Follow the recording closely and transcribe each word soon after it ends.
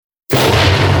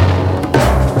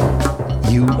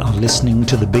You are listening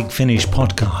to the Big Finish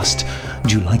podcast.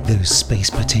 Do you like those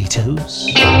space potatoes?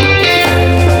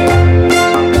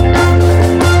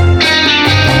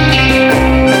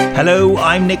 Hello,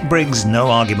 I'm Nick Briggs.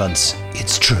 No arguments.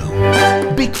 It's true.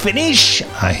 Big Finish,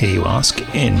 I hear you ask,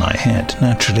 in my head,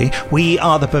 naturally. We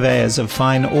are the purveyors of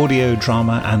fine audio,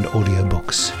 drama and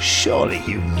audiobooks. Surely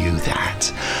you knew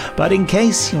that. But in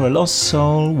case you're a lost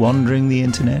soul wandering the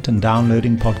internet and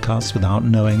downloading podcasts without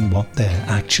knowing what they're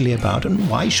actually about, and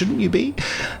why shouldn't you be?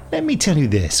 Let me tell you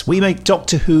this. We make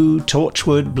Doctor Who,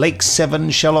 Torchwood, Blake Seven,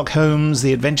 Sherlock Holmes,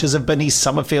 The Adventures of Bernice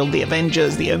Summerfield, The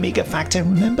Avengers, The Omega Factor.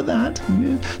 Remember that?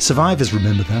 Survivors,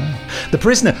 remember that? The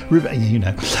Prisoner, you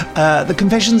know. The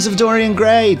Confessions of Dorian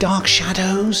Gray, Dark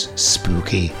Shadows,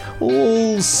 Spooky,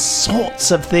 all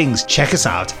sorts of things. Check us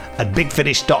out at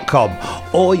bigfinish.com,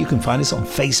 or you can find us on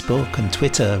Facebook and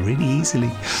Twitter really easily.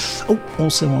 Oh,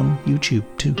 also on YouTube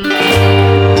too.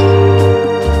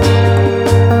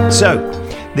 So,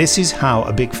 this is how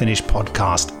a Big Finish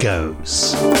podcast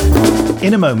goes.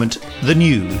 In a moment, the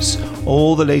news,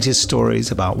 all the latest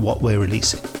stories about what we're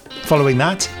releasing. Following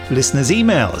that, listeners'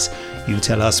 emails. You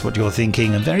tell us what you're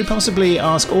thinking and very possibly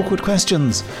ask awkward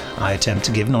questions. I attempt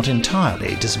to give not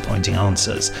entirely disappointing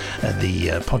answers.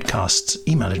 The podcast's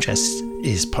email address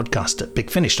is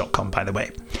podcast@bigfinish.com, by the way.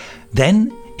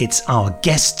 Then it's our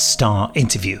guest star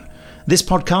interview. This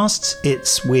podcast,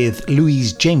 it's with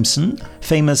Louise Jameson,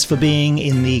 famous for being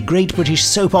in the Great British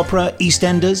soap opera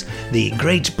EastEnders, the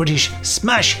Great British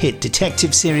smash hit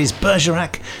detective series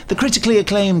Bergerac, the critically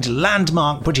acclaimed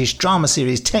landmark British drama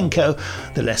series Tenko,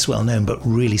 the less well-known but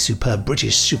really superb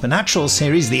British supernatural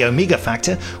series The Omega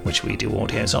Factor, which we do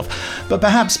audios of, but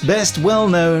perhaps best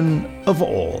well-known of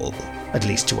all, at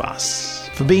least to us,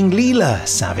 for being Leela,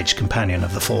 savage companion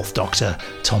of the Fourth Doctor,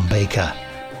 Tom Baker.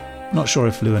 Not sure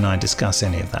if Lou and I discuss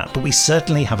any of that, but we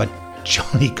certainly have a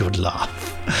jolly good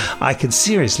laugh. I can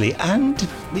seriously and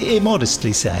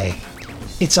immodestly say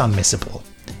it's unmissable,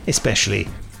 especially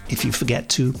if you forget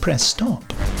to press stop.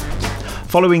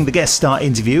 Following the guest star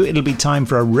interview, it'll be time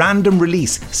for a random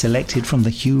release selected from the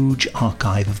huge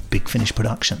archive of Big Finish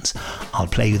productions. I'll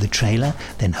play you the trailer,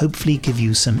 then hopefully give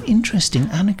you some interesting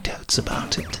anecdotes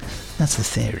about it. That's the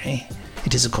theory.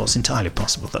 It is, of course, entirely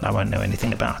possible that I won't know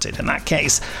anything about it. In that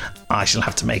case, I shall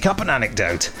have to make up an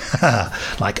anecdote.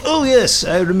 Like, oh yes,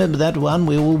 I remember that one.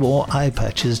 We all wore eye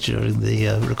patches during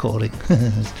the recording.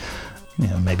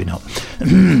 Maybe not.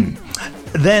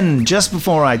 Then, just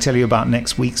before I tell you about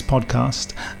next week's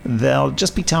podcast, there'll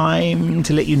just be time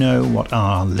to let you know what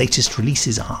our latest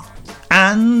releases are.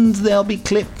 And there'll be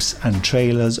clips and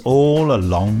trailers all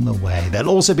along the way. There'll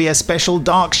also be a special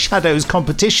Dark Shadows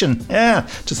competition. Yeah,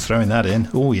 just throwing that in.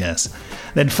 Oh, yes.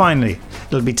 Then finally,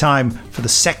 it'll be time for the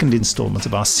second instalment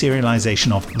of our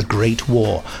serialization of The Great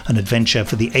War, an adventure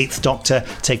for the 8th Doctor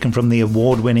taken from the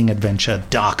award-winning adventure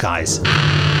Dark Eyes.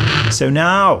 So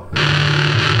now,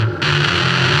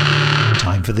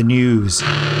 time for the news.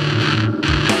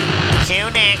 Cue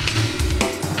Nick.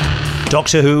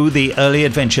 Doctor Who, The Early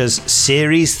Adventures,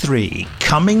 Series 3,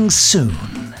 coming soon.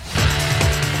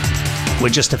 We're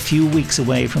just a few weeks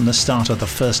away from the start of the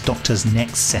first Doctor's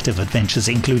next set of adventures,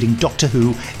 including Doctor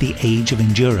Who, The Age of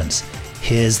Endurance.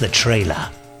 Here's the trailer.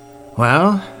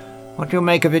 Well, what do you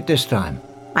make of it this time?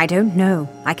 I don't know.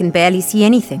 I can barely see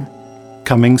anything.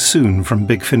 Coming soon from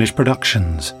Big Finish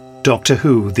Productions. Doctor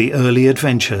Who, The Early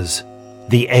Adventures,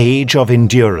 The Age of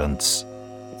Endurance.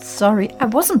 Sorry, I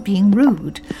wasn't being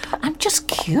rude. I'm just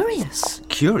curious.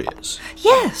 Curious?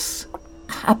 Yes.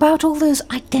 About all those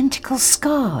identical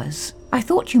scars. I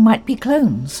thought you might be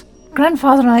clones.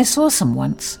 Grandfather and I saw some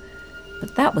once.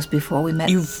 But that was before we met...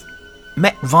 You've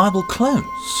met viable clones?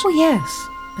 Oh, yes.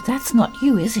 But that's not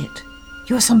you, is it?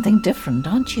 You're something different,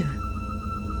 aren't you?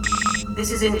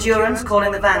 This is Endurance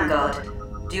calling the Vanguard.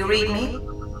 Do you read me?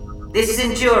 This is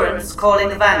Endurance calling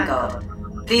the Vanguard.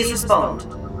 Please respond.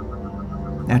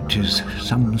 That is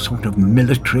some sort of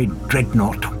military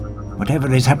dreadnought.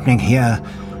 Whatever is happening here,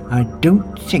 I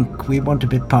don't think we want to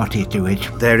be party to it.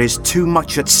 There is too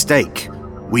much at stake.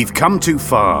 We've come too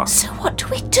far. So what do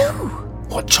we do?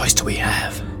 What choice do we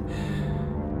have?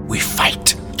 We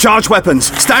fight. Charge weapons!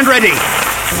 Stand ready!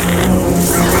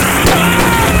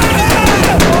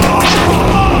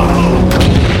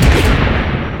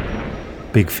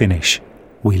 Big Finish.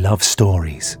 We love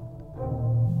stories.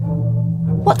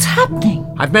 What's happening?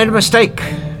 I've made a mistake,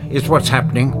 is what's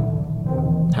happening.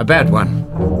 A bad one.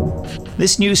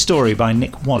 This new story by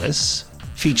Nick Wallace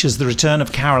features the return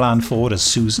of Carol Ann Ford as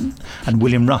Susan and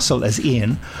William Russell as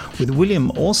Ian, with William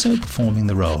also performing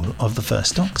the role of the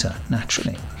First Doctor,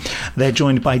 naturally. They're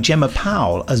joined by Gemma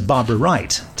Powell as Barbara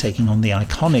Wright, taking on the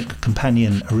iconic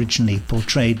companion originally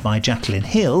portrayed by Jacqueline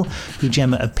Hill, who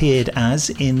Gemma appeared as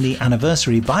in the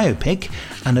anniversary biopic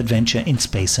An Adventure in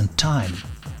Space and Time.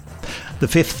 The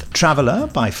Fifth Traveller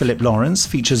by Philip Lawrence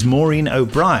features Maureen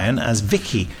O'Brien as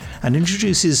Vicky and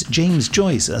introduces James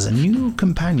Joyce as a new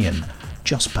companion,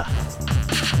 Josper.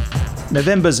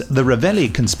 November's The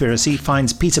Ravelli Conspiracy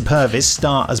finds Peter Purvis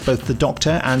star as both the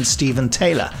Doctor and Stephen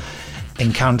Taylor,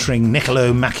 encountering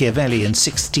Niccolo Machiavelli in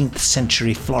 16th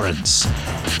century Florence.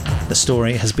 The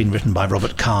story has been written by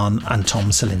Robert Kahn and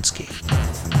Tom Salinsky.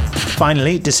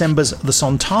 Finally, December's The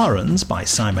Sontarans by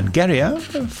Simon Guerrier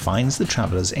finds the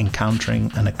travellers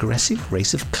encountering an aggressive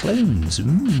race of clones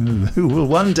who will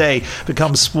one day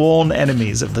become sworn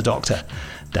enemies of the Doctor.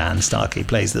 Dan Starkey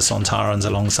plays the Sontarans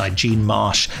alongside Jean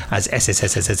Marsh as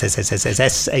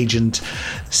SSSSSSSSS agent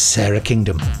Sarah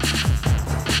Kingdom.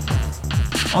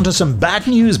 On to some bad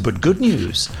news but good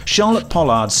news. Charlotte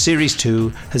Pollard's Series 2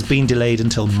 has been delayed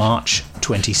until March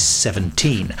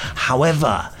 2017.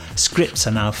 However, scripts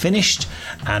are now finished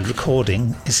and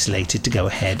recording is slated to go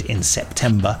ahead in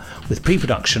September, with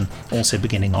pre-production also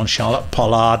beginning on Charlotte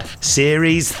Pollard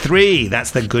Series 3.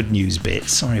 That's the good news bit.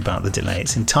 Sorry about the delay.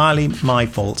 It's entirely my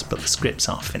fault, but the scripts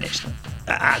are finished,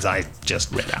 as I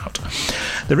just read out.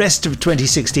 The rest of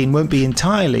 2016 won't be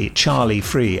entirely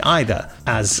Charlie-free either,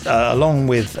 as along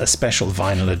with a special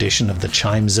vinyl edition of The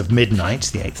Chimes of Midnight,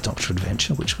 the 8th Doctor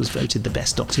adventure, which was voted the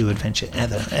best Doctor Who adventure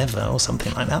ever, or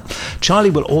something like that,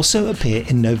 Charlie will also appear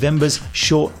in November's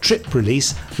short trip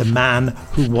release, The Man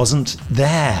Who Wasn't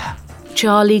There.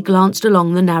 Charlie glanced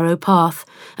along the narrow path,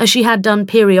 as she had done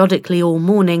periodically all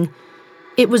morning.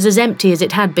 It was as empty as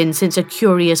it had been since a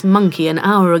curious monkey an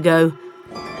hour ago.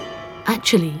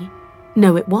 Actually,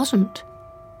 no, it wasn't.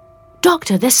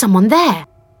 Doctor, there's someone there.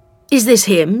 Is this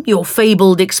him, your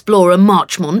fabled explorer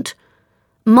Marchmont?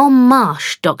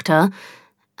 Montmartre, Doctor.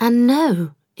 And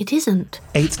no, it isn't.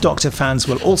 8th Doctor fans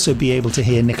will also be able to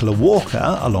hear Nicola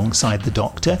Walker alongside the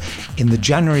Doctor in the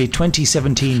January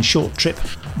 2017 short trip,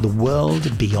 The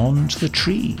World Beyond the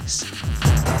Trees.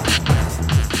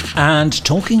 And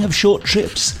talking of short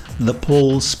trips, the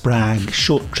Paul Spragg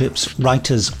Short Trips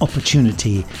Writers'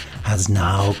 Opportunity has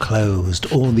now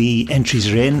closed. All the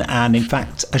entries are in, and in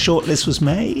fact a shortlist was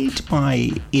made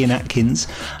by Ian Atkins,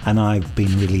 and I've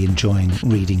been really enjoying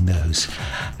reading those.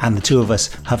 And the two of us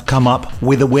have come up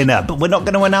with a winner, but we're not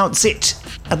going to announce it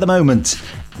at the moment.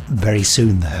 Very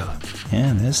soon though.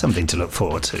 Yeah, there's something to look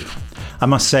forward to. I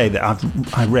must say that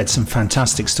I've read some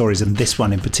fantastic stories, and this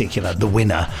one in particular, the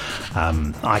winner,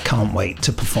 I can't wait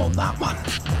to perform that one.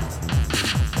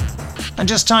 And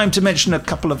just time to mention a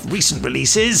couple of recent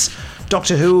releases: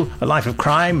 Doctor Who, A Life of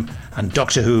Crime, and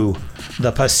Doctor Who,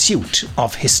 The Pursuit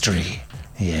of History.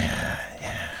 Yeah.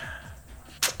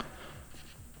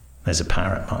 There's a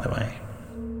parrot, by the way.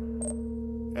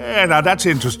 Yeah, now that's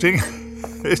interesting.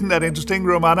 Isn't that interesting,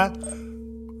 Romana?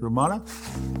 Romana?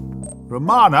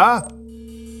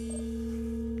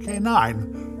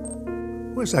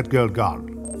 K9? Where's that girl gone?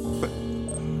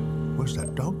 Where's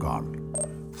that dog gone?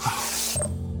 Uh-oh.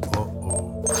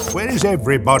 Where is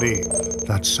everybody?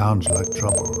 That sounds like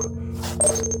trouble.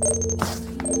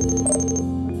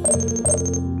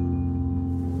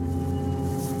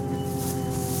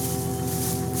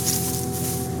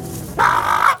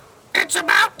 It's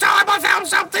about time I found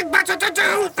something better to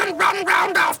do than run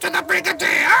round after the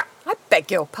Brigadier. I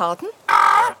beg your pardon?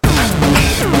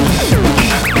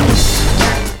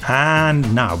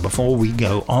 And now, before we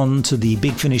go on to the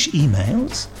Big Finish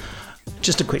emails,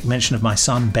 just a quick mention of my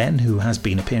son Ben, who has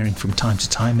been appearing from time to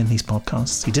time in these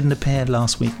podcasts. He didn't appear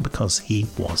last week because he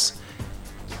was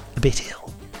a bit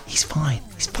ill. He's fine.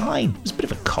 It was a bit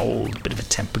of a cold, a bit of a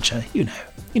temperature. You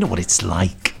know what it's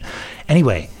like.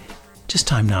 Anyway, just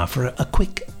time now for a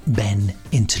quick Ben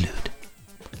interlude.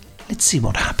 Let's see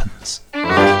what happens.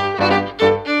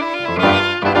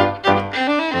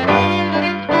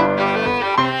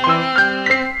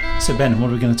 So Ben, what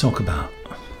are we going to talk about?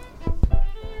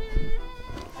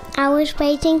 I was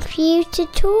waiting for you to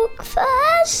talk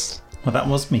first. Well, that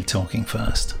was me talking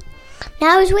first.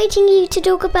 Now I was waiting for you to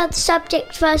talk about the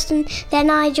subject first and then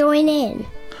I join in.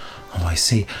 Oh, I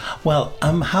see. Well,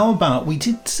 how about we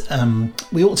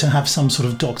ought to have some sort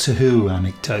of Doctor Who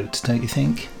anecdote, don't you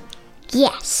think?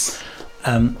 Yes.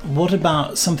 What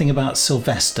about something about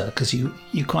Sylvester? Because you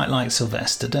quite like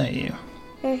Sylvester, don't you?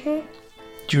 Mm-hmm.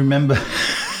 Do you remember...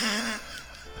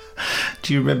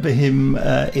 Do you remember him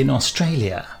in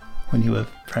Australia when you were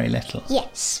very little?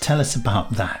 Yes. Tell us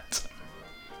about that.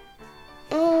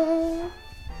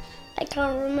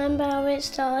 can't remember how it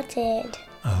started.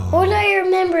 Oh. All I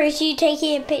remember is you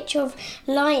taking a picture of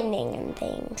lightning and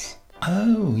things.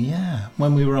 Oh, yeah.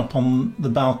 When we were up on the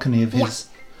balcony of his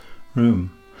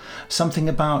room. Something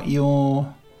about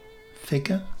your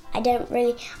figure? I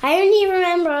only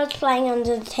remember I was playing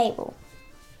under the table.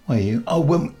 Were you? Oh,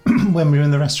 when we were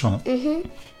in the restaurant? Mm-hmm. Do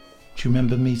you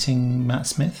remember meeting Matt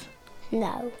Smith?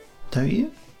 No. Don't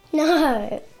you?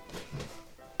 No.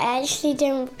 I actually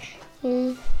don't...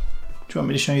 Do you want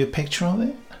me to show you a picture of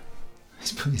it?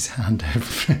 He's put his hand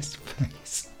over his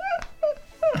face.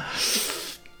 Do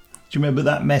you remember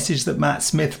that message that Matt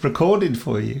Smith recorded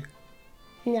for you?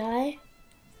 No.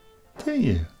 Do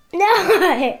you?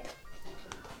 No!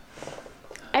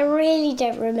 I really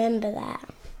don't remember that.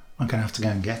 I'm going to have to go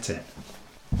and get it.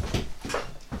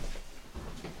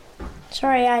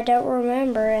 Sorry, I don't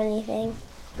remember anything.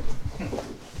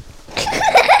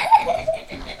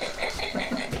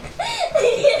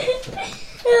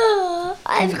 Oh,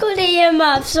 I've got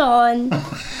earmuffs on.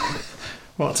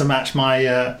 What, to match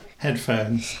my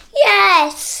headphones?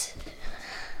 Yes!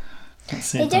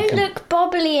 They don't look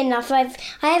bobbly enough. I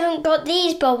haven't got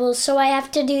these bobbles, so I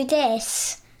have to do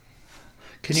this.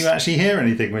 Can you actually hear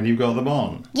anything when you've got them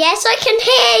on? Yes, I can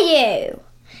hear you.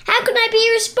 How can I be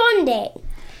responding?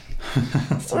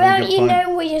 Well, you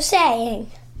know what you're saying.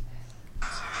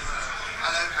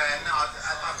 Hello, Ben.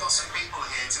 I've got some people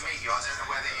here to meet you. I don't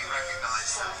know whether you recognise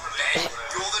them. Ben,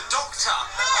 you're the doctor.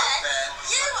 Ben.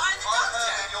 You? I'm the doctor. I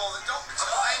heard that you're the doctor. I've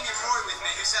got Amy and Roy with me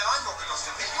who said I'm not the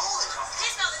doctor, but you're the doctor.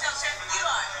 He's not the doctor, you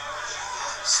are.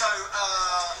 So,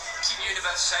 keep the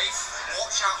universe safe.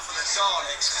 Watch out for the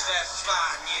Daleks, because they're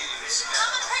bad news. Come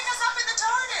and pick us up in the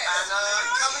TARDIS. And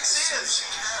come and see us.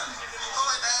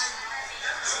 Bye, Ben.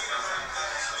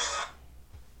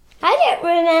 I don't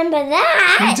remember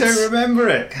that. You don't remember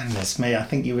it? Goodness me, I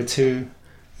think you were too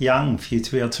young for you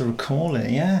to be able to recall it,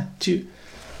 yeah?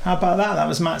 How about that? That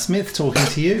was Matt Smith talking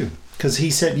to you. Because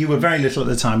he said you were very little at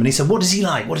the time, and he said, what does he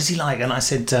like? What does he like? And I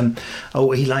said,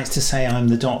 he likes to say I'm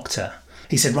the doctor.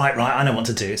 He said, right, I know what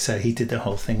to do. So he did the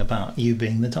whole thing about you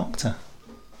being the doctor.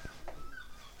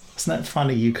 Isn't that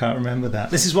funny you can't remember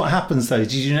that? This is what happens though.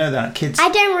 Did you know that? Kids... I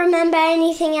don't remember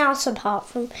anything else apart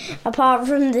from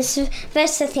this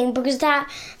Sylvester thing because that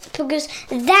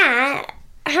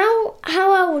how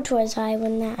old was I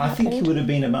when that happened? I think you would have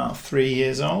been about 3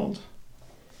 years old.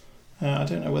 I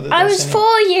don't know whether I was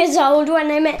 4 years old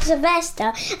when I met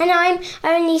Sylvester, and I'm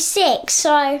only 6,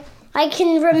 so I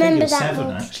can remember that.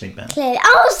 7 actually, Ben. Clearly.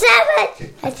 Oh,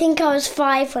 7! I think I was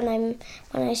 5 when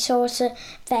I saw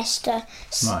Sylvester.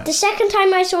 Right. The second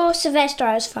time I saw Sylvester,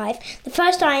 I was 5. The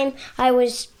first time I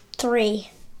was 3,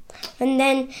 and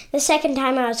then the second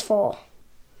time I was 4.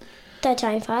 Third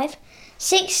time 5.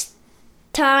 6th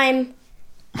time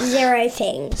 0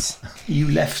 things. You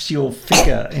left your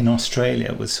figure in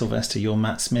Australia with Sylvester, your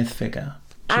Matt Smith figure.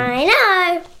 I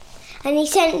know. And he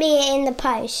sent me it in the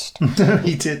post. No,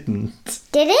 he didn't.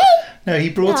 Did he? No, he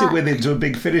brought it with him to a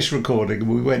Big Finish recording and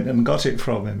we went and got it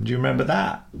from him. Do you remember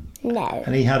that? No.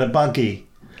 And he had a buggy.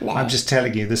 No. I'm just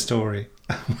telling you the story.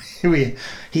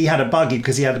 He had a buggy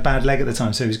because he had a bad leg at the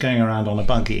time, so he was going around on a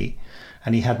buggy.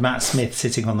 And he had Matt Smith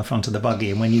sitting on the front of the buggy.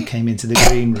 And when you came into the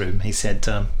green room, he said,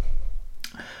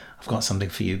 I've got something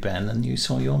for you, Ben. And you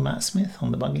saw your Matt Smith on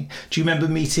the buggy. Do you remember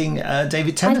meeting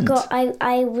David Tennant?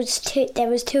 There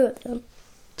was 2 of them.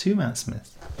 2 Matt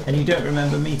Smiths. And you don't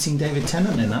remember meeting David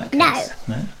Tennant in that case?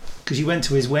 No. Because you went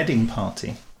to his wedding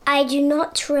party. I do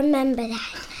not remember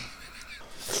that.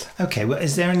 Okay, well,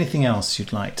 is there anything else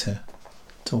you'd like to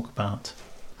talk about?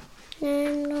 No,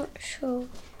 I'm not sure.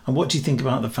 And what do you think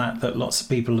about the fact that lots of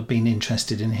people have been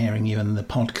interested in hearing you in the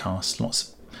podcast?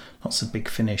 Lots of Big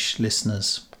Finish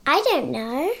listeners. I don't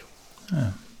know.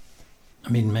 Oh. I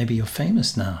mean, maybe you're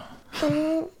famous now.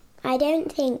 I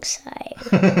don't think so.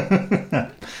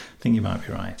 I think you might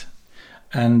be right.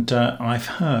 And I've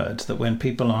heard that when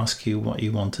people ask you what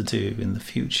you want to do in the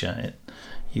future,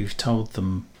 you've told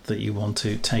them that you want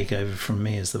to take over from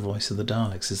me as the voice of the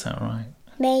Daleks. Is that right?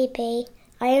 Maybe.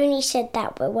 I only said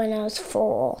that when I was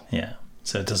 4. Yeah.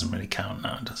 So it doesn't really count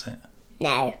now, does it?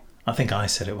 No. I think I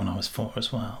said it when I was 4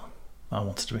 as well. I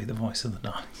wanted to be the voice of the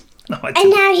Daleks. No, I and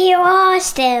didn't. now you are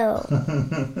still.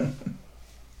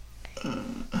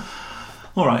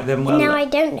 All right, then. Well, now I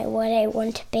don't know what I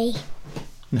want to be.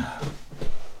 No.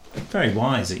 Very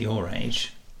wise at your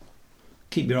age.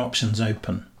 Keep your options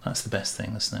open. That's the best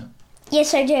thing, isn't it?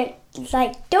 Yes, I do.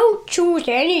 Don't choose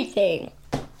anything.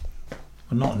 Well,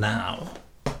 not now.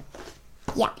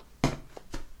 Yeah.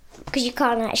 Because you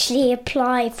can't actually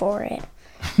apply for it.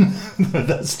 No,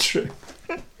 that's true.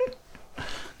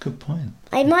 Good point.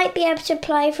 I might be able to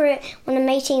apply for it when I'm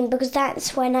 18 because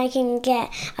that's when I can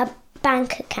get a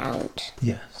bank account.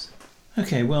 Yes.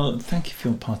 Okay, well, thank you for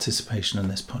your participation in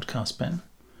this podcast, Ben.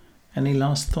 Any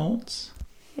last thoughts?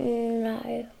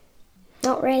 No.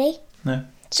 Not really. No?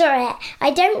 Sorry,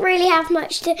 I don't really have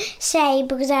much to say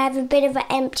because I have a bit of an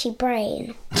empty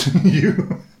brain.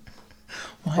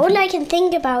 All I can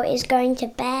think about is going to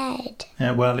bed.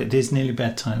 Yeah, well, it is nearly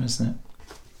bedtime, isn't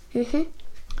it?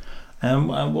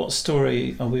 What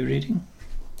story are we reading?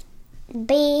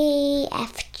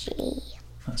 BFG.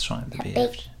 That's right, the BFG.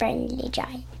 Big Friendly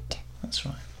Giant. That's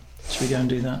right. Should we go and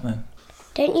do that then?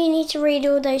 Don't you need to read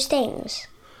all those things?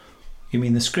 You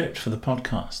mean the script for the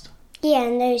podcast? Yeah,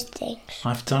 and those things.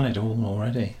 I've done it all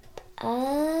already.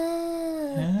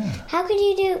 Oh. Yeah. How could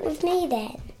you do it with me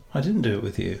then? I didn't do it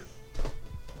with you.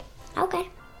 Okay.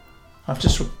 I've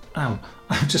just recorded.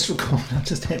 I've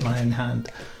just hit my own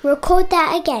hand. Record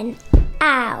that again.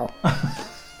 Ow.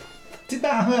 Did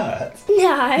that hurt?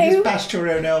 No. You just bashed your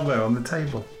own elbow on the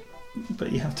table.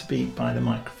 But you have to be by the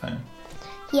microphone.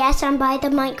 Yes, I'm by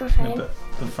the microphone. No, but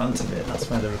the front of it, that's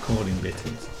where the recording bit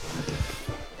is.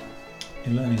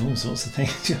 You're learning all sorts of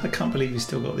things. I can't believe you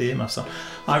still got the earmuffs on.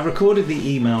 I recorded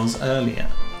the emails earlier.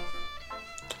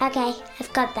 Okay,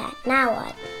 I've got that. Now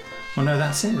what? Well, no,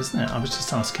 that's it, isn't it? I was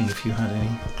just asking if you had any...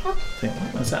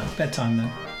 Was that bedtime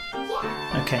then?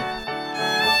 Yeah. Okay.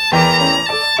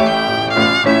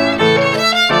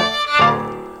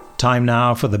 Time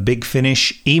now for the Big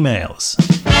Finish emails.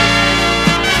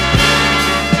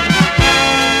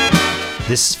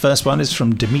 This first one is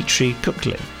from Dmitry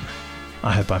Kuklin.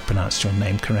 I hope I pronounced your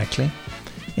name correctly.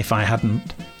 If I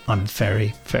hadn't, I'm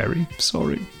very, very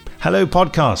sorry. Hello,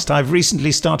 podcast. I've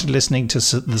recently started listening to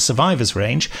the Survivors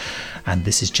range, and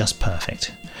this is just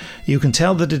perfect. You can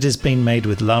tell that it has been made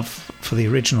with love for the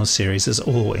original series, as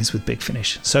always with Big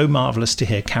Finish. So marvellous to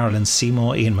hear Carolyn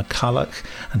Seymour, Ian McCulloch,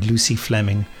 and Lucy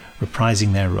Fleming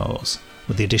reprising their roles,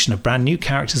 with the addition of brand new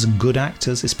characters and good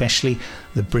actors, especially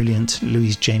the brilliant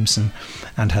Louise Jameson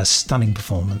and her stunning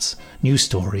performance. New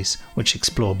stories which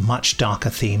explore much darker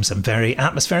themes and very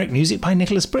atmospheric music by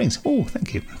Nicholas Briggs. Oh,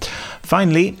 thank you.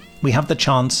 Finally, we have the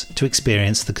chance to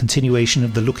experience the continuation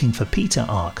of the Looking for Peter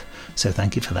arc, so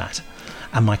thank you for that.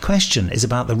 And my question is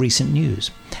about the recent news.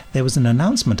 There was an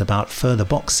announcement about further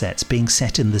box sets being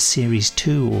set in the series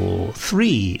 2 or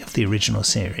 3 of the original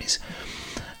series.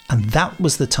 And that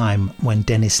was the time when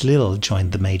Dennis Lill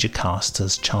joined the major cast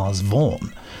as Charles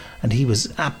Vaughan, and he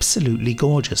was absolutely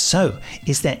gorgeous. So,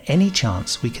 is there any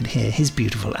chance we could hear his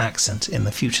beautiful accent in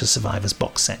the future Survivors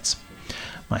box sets?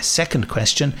 My second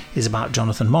question is about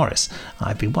Jonathan Morris.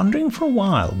 I've been wondering for a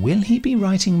while, will he be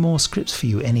writing more scripts for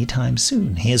you anytime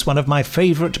soon? He is one of my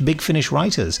favourite Big Finish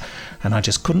writers, and I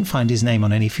just couldn't find his name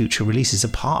on any future releases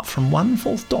apart from one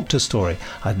Fourth Doctor story.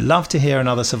 I'd love to hear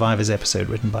another Survivors episode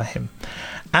written by him.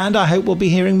 And I hope we'll be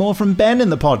hearing more from Ben in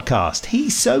the podcast.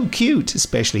 He's so cute,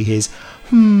 especially his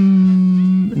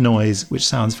noise, which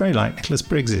sounds very like Nicholas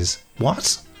Briggs's.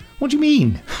 What? What do you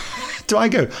mean? Do I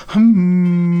go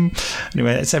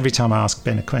Anyway, it's every time I ask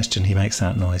Ben a question, he makes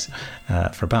that noise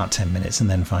for about 10 minutes and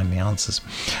then finally answers.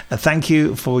 Thank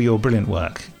you for your brilliant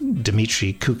work,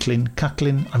 Dmitry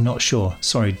Kuklin. I'm not sure.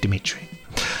 Sorry, Dmitry.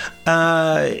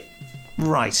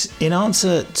 Right, in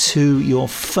answer to your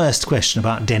first question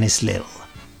about Dennis Lill.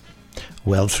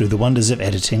 Well, through the wonders of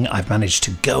editing, I've managed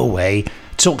to go away,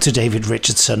 talk to David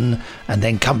Richardson, and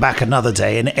then come back another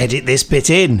day and edit this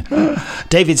bit in.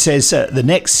 David says the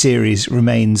next series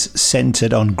remains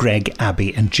centred on Greg,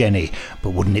 Abby and Jenny,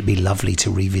 but wouldn't it be lovely to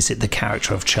revisit the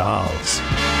character of Charles?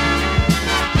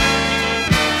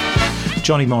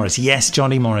 Johnny Morris. Yes,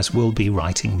 Johnny Morris will be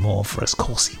writing more for us. Of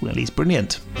course he will. He's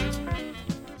brilliant.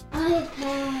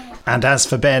 And as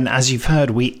for Ben, as you've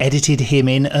heard, we edited him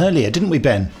in earlier, didn't we,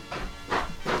 Ben?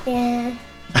 Yeah.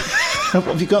 What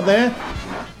have you got there?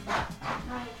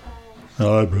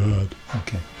 iPad.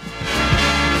 Okay.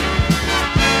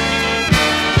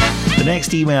 The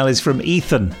next email is from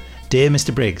Ethan. Dear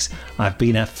Mr. Briggs, I've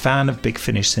been a fan of Big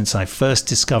Finish since I first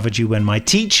discovered you when my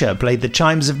teacher played the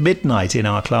chimes of midnight in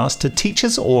our class to teach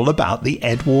us all about the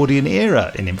Edwardian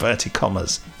era, in inverted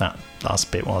commas. That last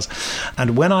bit was.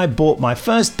 And when I bought my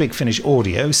first Big Finish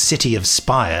audio, City of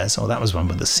Spires, that was one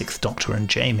with the Sixth Doctor and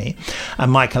Jamie,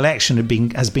 and my collection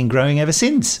has been growing ever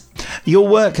since. Your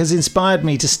work has inspired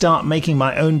me to start making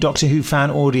my own Doctor Who fan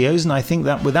audios, and I think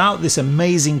that without this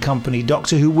amazing company,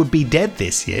 Doctor Who would be dead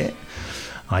this year.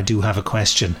 I do have a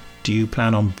question. Do you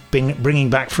plan on bringing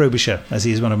back Frobisher, as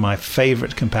he is one of my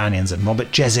favourite companions, and Robert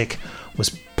Jezik was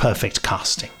perfect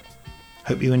casting?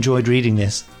 Hope you enjoyed reading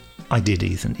this. I did,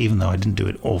 Ethan, even though I didn't do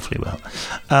it awfully well.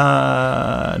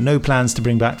 No plans to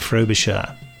bring back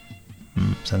Frobisher.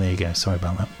 So there you go. Sorry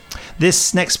about that.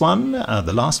 This next one,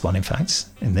 the last one, in fact,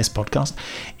 in this podcast,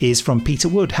 is from Peter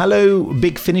Wood. Hello,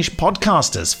 Big Finish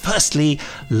podcasters. Firstly,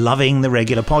 loving the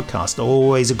regular podcast.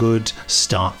 Always a good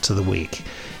start to the week.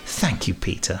 Thank you,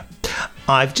 Peter.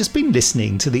 I've just been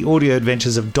listening to the audio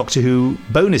adventures of Doctor Who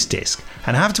bonus disc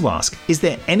and have to ask, is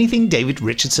there anything David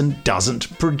Richardson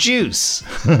doesn't produce?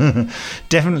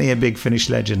 Definitely a Big Finish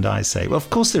legend, I say. Well, of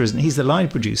course there isn't. He's the line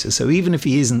producer, so even if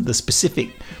he isn't the specific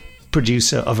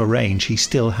producer of a range, he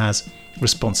still has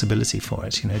responsibility for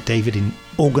it. David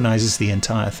organises the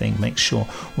entire thing, makes sure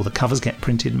all the covers get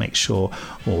printed, makes sure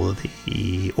all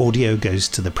the audio goes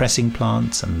to the pressing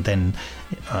plant and then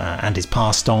and is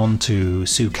passed on to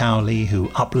Sue Cowley, who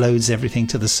uploads everything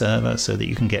to the server so that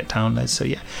you can get downloads. So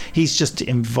yeah, he's just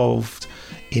involved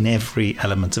in every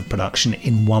element of production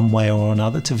in one way or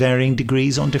another to varying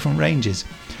degrees on different ranges.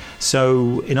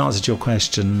 So in answer to your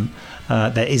question,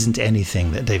 there isn't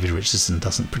anything that David Richardson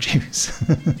doesn't produce.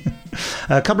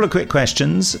 A couple of quick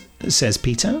questions, says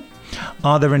Peter.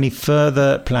 Are there any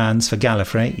further plans for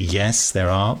Gallifrey? Yes, there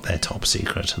are. They're top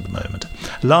secret at the moment.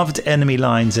 Loved Enemy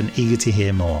Lines and eager to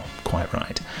hear more. Quite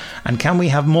right. And can we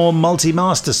have more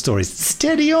multi-master stories?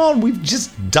 Steady on, we've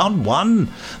just done one.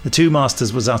 The Two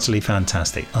Masters was utterly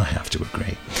fantastic, I have to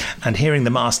agree. And hearing the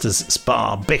Masters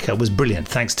spar bicker was brilliant,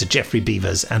 thanks to Geoffrey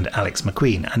Beevers and Alex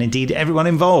McQueen, and indeed everyone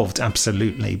involved.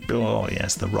 Absolutely. Oh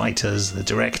yes, the writers, the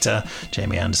director,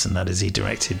 Jamie Anderson, that is, he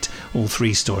directed all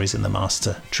 3 stories in the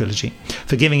Master trilogy.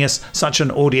 For giving us such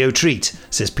an audio treat,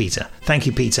 says Peter. Thank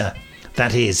you, Peter.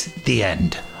 That is the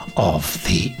end of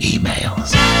the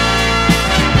emails.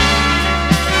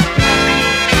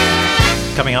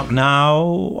 Coming up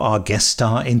now, our guest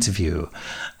star interview.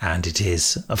 And it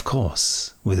is, of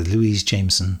course, with Louise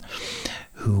Jameson,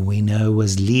 who we know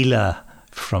as Leela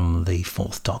from the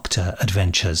Fourth Doctor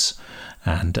adventures.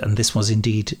 And this was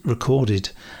indeed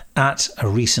recorded at a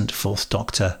recent Fourth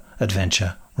Doctor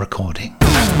adventure recording.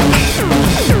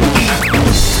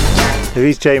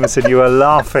 Louise Jameson, you are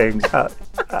laughing at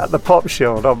the pop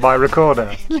shield on my recorder.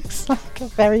 It looks like a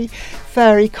very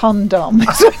furry condom.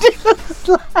 That's what it looks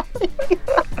like.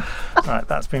 Right,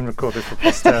 that's been recorded for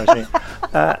posterity.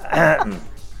 How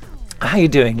are you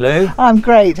doing, Lou? I'm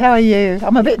great. How are you?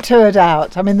 I'm a bit toured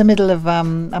out. I'm in the middle of a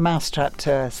Mousetrap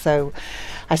tour. So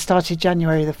I started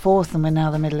January the 4th and we're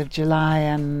now the middle of July.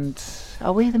 And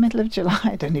are we the middle of July?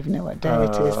 I don't even know what day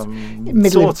it is.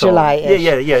 Middle of July.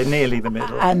 Yeah, nearly the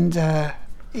middle. And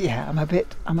yeah, I'm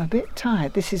a bit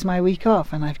tired. This is my week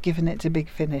off, and I've given it to Big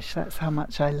Finish. That's how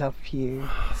much I love you.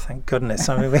 Thank goodness.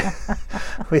 I mean,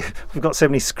 we've got so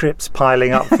many scripts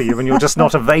piling up for you, and you're just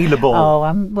not available. Oh,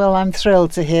 I'm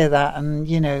thrilled to hear that, and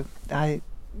you know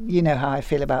how I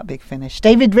feel about Big Finish.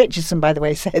 David Richardson, by the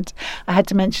way, said I had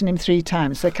to mention him 3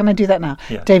 times. So can I do that now?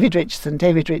 Yeah. David Richardson,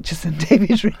 David Richardson,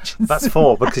 David Richardson. That's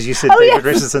 4 because you said David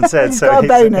Richardson said. So got a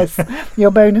bonus.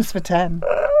 Your bonus for 10.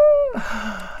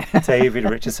 David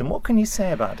Richardson. What can you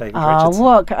say about David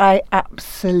Richardson? I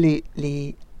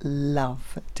absolutely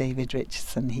love David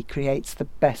Richardson. He creates the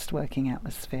best working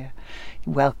atmosphere. He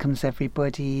welcomes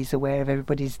everybody. He's aware of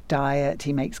everybody's diet.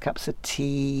 He makes cups of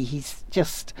tea. He's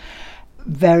just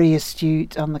very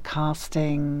astute on the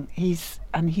casting. He's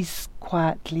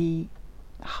quietly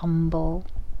humble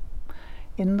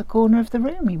in the corner of the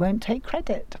room. He won't take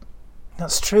credit.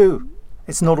 That's true.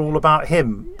 It's not all about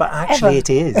him, but actually it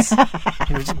is.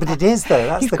 But it is, though.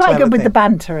 That's He's the quite good with thing. the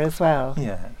banter as well.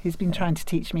 Yeah. He's been trying to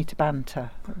teach me to banter,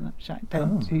 which I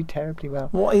don't do terribly well.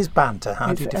 What is banter?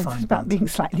 How do you define It's about banter? being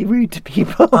slightly rude to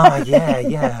people. Oh,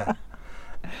 yeah.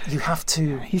 You have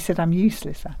to... He said I'm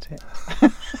useless at it.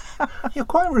 You're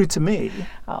quite rude to me.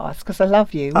 Oh, it's because I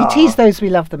love you. We tease those we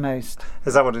love the most.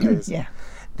 Is that what it is? Yeah.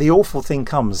 The awful thing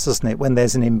comes, doesn't it, when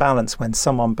there's an imbalance, when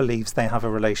someone believes they have a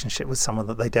relationship with someone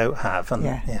that they don't have. And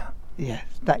Yeah,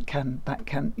 that can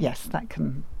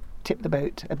tip the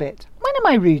boat a bit. When am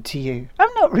I rude to you? I'm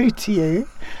not rude to you.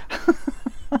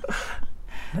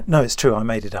 No, it's true. I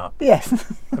made it up.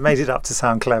 Yes. I made it up to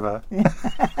sound clever.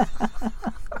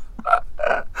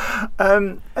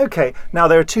 Okay. Now,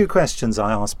 there are 2 questions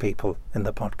I ask people in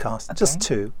the podcast. Okay. Just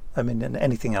 2. I mean, and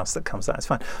anything else that comes out is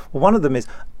fine. Well, one of them is,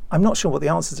 I'm not sure what the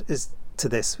answer is to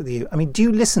this with you. I mean, do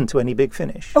you listen to any Big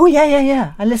Finish? Oh,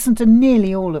 yeah. I listen to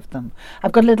nearly all of them.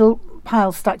 I've got a little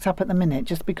pile stacked up at the minute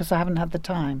just because I haven't had the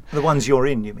time. The ones you're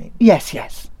in, you mean? Yes, I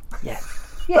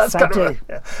do. Right,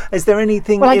 yeah. Is there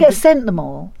anything... Well, I get sent them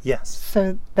all. Yes.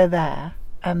 So they're there.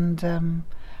 And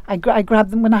I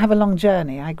grab them when I have a long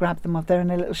journey. I grab them off. They're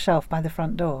in a little shelf by the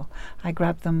front door. I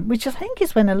grab them, which I think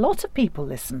is when a lot of people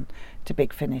listen to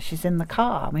Big Finish, is in the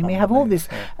car. I mean, we have all this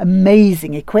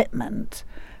amazing equipment,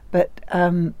 but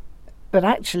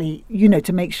actually,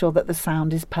 to make sure that the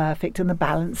sound is perfect and the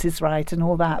balance is right and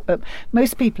all that. But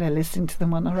most people are listening to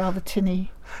them on a rather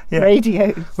tinny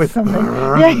radio with something.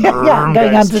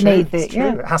 Going underneath it.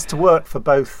 True. It has to work for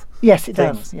both. Yes, it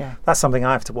things. does. Yeah, that's something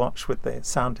I have to watch with the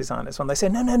sound designers when they say,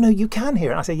 no, you can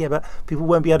hear it. I say, yeah, but people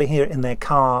won't be able to hear it in their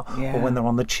car or when they're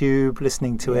on the tube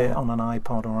listening to it on an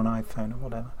iPod or an iPhone or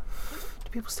whatever.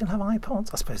 Do people still have iPods?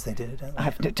 I suppose they do, don't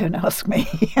they? Don't ask me.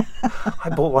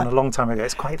 I bought one a long time ago.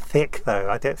 It's quite thick,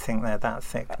 though. I don't think they're that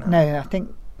thick now.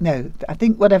 No, I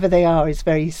think whatever they are is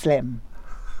very slim.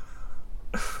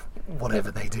 Whatever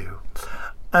they do.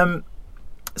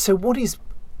 So what is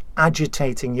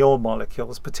agitating your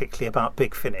molecules, particularly about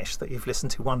Big Finish, that you've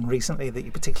listened to one recently that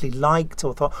you particularly liked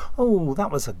or thought, oh, that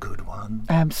was a good one?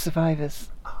 Survivors.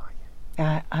 Oh,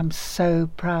 yeah. I'm so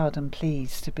proud and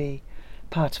pleased to be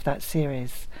part of that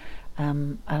series.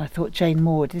 And I thought Jane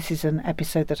Maud, this is an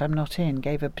episode that I'm not in,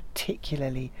 gave a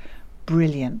particularly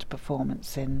brilliant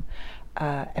performance in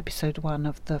episode 1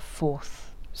 of the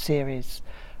 4th series,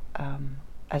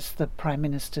 as the Prime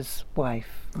Minister's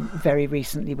wife, very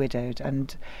recently widowed,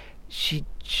 and she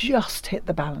just hit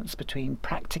the balance between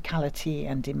practicality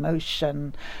and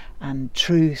emotion and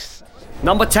truth.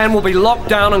 Number 10 will be locked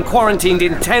down and quarantined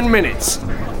in 10 minutes.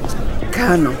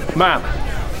 Colonel. Ma'am,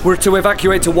 we're to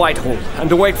evacuate to Whitehall and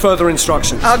await further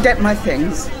instructions. I'll get my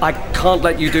things. I can't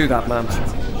let you do that, ma'am.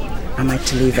 Am I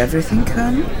to leave everything,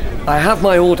 Colonel? I have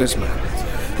my orders,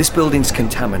 ma'am. This building's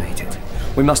contaminated.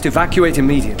 We must evacuate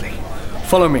immediately.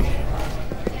 Follow me.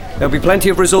 There'll be plenty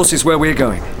of resources where we're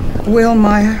going. Will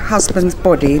my husband's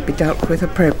body be dealt with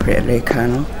appropriately,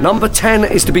 Colonel? Number 10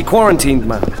 is to be quarantined,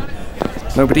 ma'am.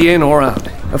 Nobody in or out.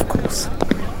 Of course.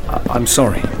 I'm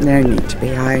sorry. No need to be.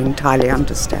 I entirely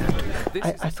understand.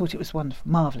 I thought it was wonderful.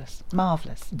 Marvellous.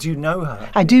 Do you know her?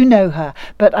 I do know her,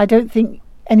 but I don't think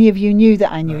any of you knew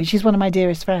that I knew her. She's one of my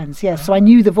dearest friends, yes. So I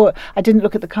knew the voice. I didn't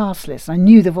look at the cast list. I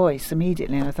knew the voice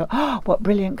immediately, and I thought, oh, what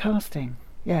brilliant casting.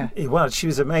 Yeah. Well, she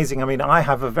was amazing. I mean, I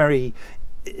have a very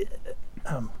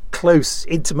close,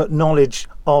 intimate knowledge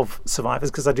of Survivors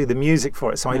because I do the music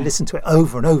for it. So I listen to it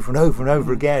over and over and over and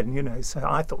over again, So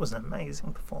I thought it was an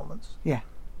amazing performance. Yeah.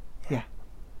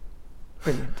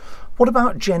 Brilliant. What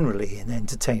about generally in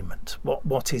entertainment?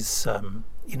 What is,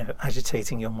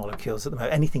 agitating your molecules at the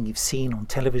moment? Anything you've seen on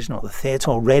television or the theatre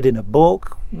or read in a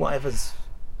book? Whatever's...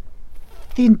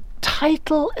 The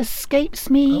title escapes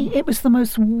me. It was the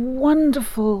most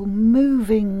wonderful,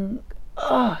 moving,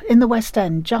 in the West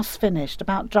End, just finished,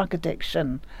 about drug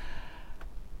addiction.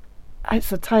 It's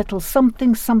the title,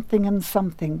 Something, Something and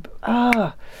Something.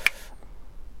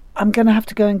 I'm going to have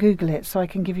to go and Google it so I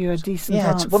can give you a decent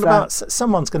answer. What about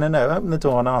someone's going to know? Open the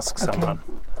door and ask someone.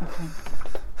 Okay.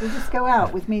 We'll just go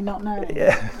out with me not knowing.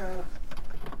 Yeah.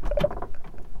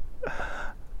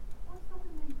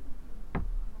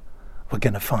 We're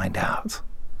going to find out.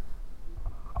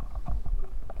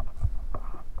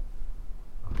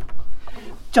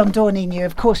 John Dorney knew,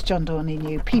 of course John Dorney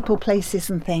knew. People, Places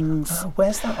and Things.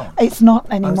 Where's that on? It's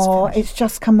not anymore. It's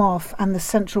just come off. And the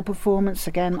central performance,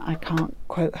 again, I can't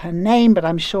quote her name, but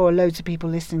I'm sure loads of people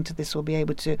listening to this will be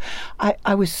able to. I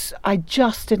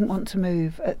just didn't want to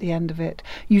move at the end of it.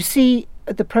 You see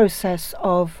the process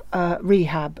of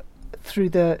rehab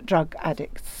through the drug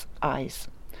addict's eyes,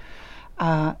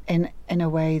 in a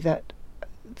way that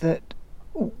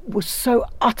was so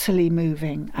utterly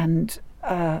moving and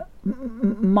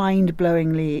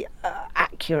mind-blowingly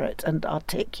accurate and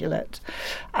articulate.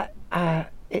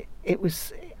 It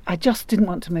was. I just didn't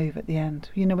want to move at the end.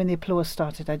 When the applause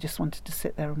started, I just wanted to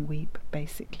sit there and weep,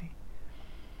 basically.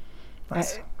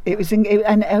 It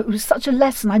was such a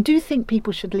lesson. I do think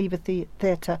people should leave a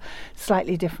theatre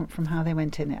slightly different from how they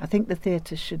went in it. I think the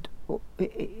theatre should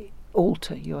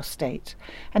alter your state,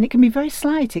 and it can be very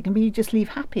slight. It can be you just leave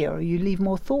happier or you leave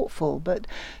more thoughtful. But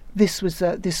this was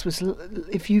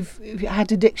if you've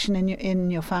had addiction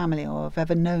in your family or have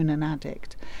ever known an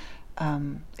addict,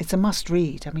 it's a must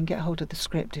read. I mean, get hold of the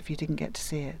script if you didn't get to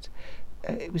see it.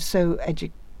 It was so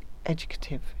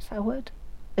educative. Is that a word?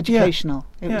 Educational.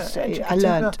 Yeah. I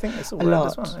learned I think that's a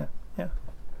lot. As well,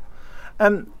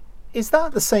 yeah. Is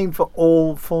that the same for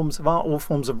all forms of art, all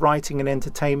forms of writing and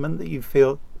entertainment, that you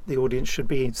feel the audience should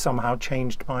be somehow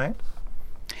changed by it?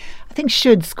 I think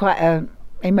 "should's" quite a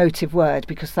emotive word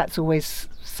because that's always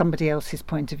somebody else's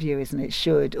point of view, isn't it?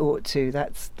 Should, ought to.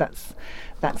 That's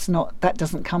not. That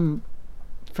doesn't come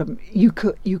from you.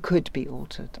 Could be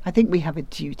altered. I think we have a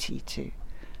duty to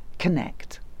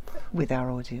connect with our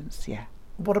audience, yeah.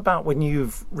 What about when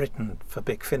you've written for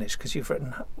Big Finish? Because you've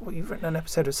written an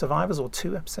episode of Survivors or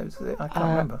 2 episodes of it? I can't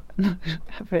remember. No,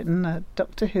 I've written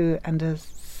Doctor Who and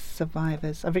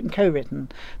Survivors. I've co-written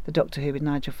the Doctor Who with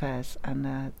Nigel Fairs and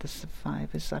the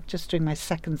Survivors. I'm just doing my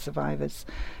second Survivors,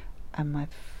 and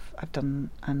I've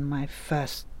done my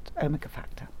first Omega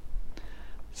Factor.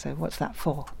 So what's that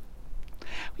for?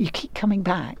 You keep coming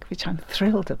back, which I'm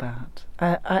thrilled about.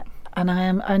 I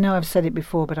know I've said it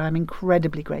before, but I'm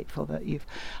incredibly grateful that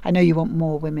I know you want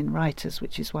more women writers,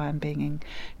 which is why I'm being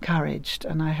encouraged,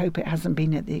 and I hope it hasn't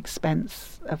been at the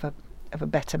expense of a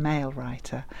better male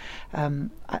writer.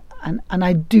 And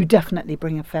I do definitely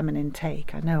bring a feminine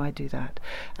take. I know I do that.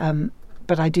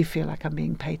 But I do feel like I'm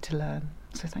being paid to learn.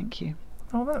 So thank you.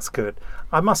 Oh, that's good.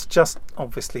 I must just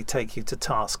obviously take you to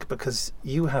task, because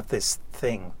you have this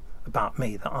thing about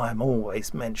me that I'm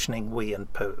always mentioning we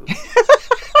and poo.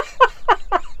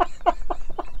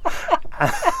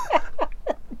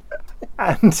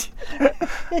 and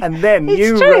then it's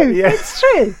you true. It's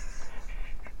true.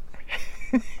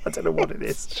 I don't know what it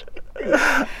is.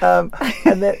 And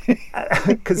then,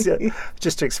 because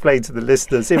just to explain to the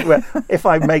listeners, if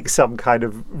I make some kind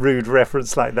of rude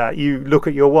reference like that, you look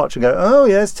at your watch and go, "Oh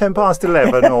yes,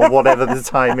 11:10 or whatever the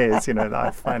time is."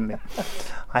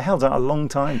 I held out a long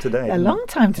time today. A long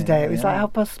time today. It was like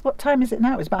half past. What time is it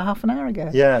now? It was about half an hour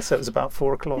ago. Yeah, so it was about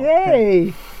 4:00.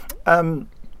 Yay!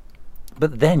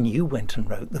 But then you went and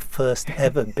wrote the first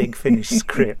ever Big Finish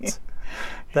script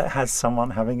that has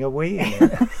someone having a wee in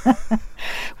it.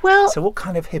 Well, so what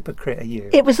kind of hypocrite are you?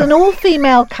 It was an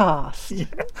all-female cast. Yeah.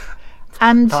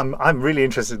 And I'm really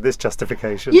interested in this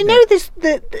justification. You know, there's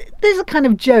a kind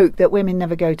of joke that women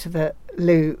never go to the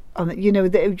loo.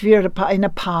 If you're in a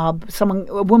pub,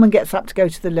 a woman gets up to go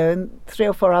to the loo, and 3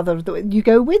 or 4 others, you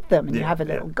go with them, and you have a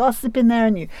little gossip in there,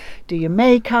 and you do your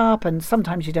makeup, and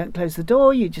sometimes you don't close the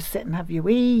door. You just sit and have your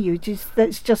wee.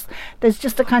 There's just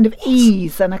a kind of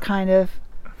ease and a kind of.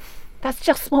 That's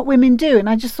just what women do, and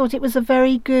I just thought it was a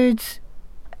very good.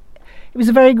 It was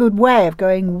a very good way of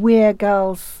going, we're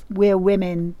girls, we're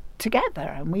women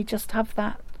together, and we just have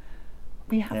that.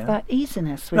 We have that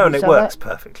easiness with each other. And it works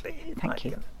perfectly. Thank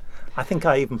you. I think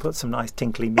I even put some nice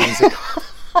tinkly music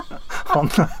on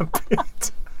that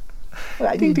bit.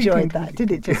 Well, you enjoyed that, did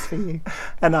it, just for you?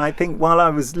 And I think while I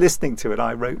was listening to it,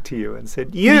 I wrote to you and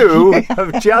said, "You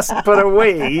have just put a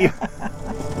wee."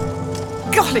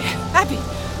 Golly, Abby!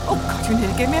 Oh God, you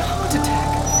nearly gave me a heart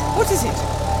attack. What is it?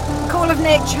 Call of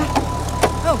nature.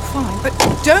 Oh, fine, but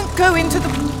don't go into the...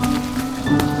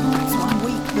 That's one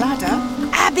weak bladder.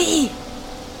 Abby!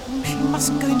 Oh, she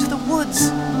mustn't go into the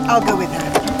woods. I'll go with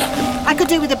her. I could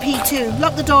do with a pee too.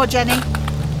 Lock the door, Jenny.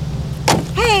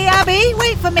 Hey, Abby,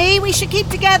 wait for me. We should keep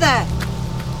together.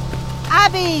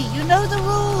 Abby, you know the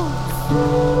rules.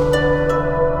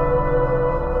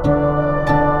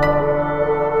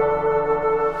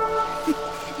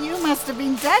 You must have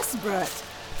been desperate.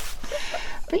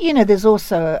 But, there's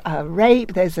also a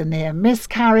rape, there's a near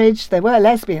miscarriage. There were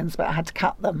lesbians, but I had to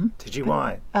cut them. Did you?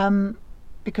 Why?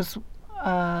 Because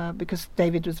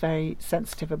David was very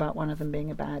sensitive about one of them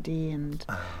being a baddie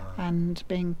and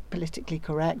being politically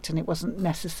correct, and it wasn't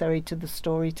necessary to the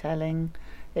storytelling.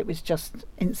 It was just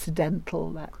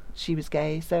incidental that she was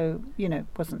gay, so it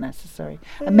wasn't necessary.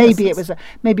 And maybe it was a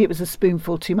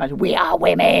spoonful too much. We are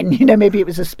women, maybe it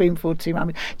was a spoonful too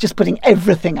much. Just putting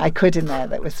everything I could in there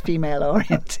that was female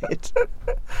oriented.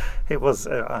 It was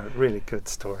a really good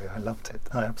story. I loved it.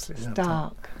 I absolutely loved it.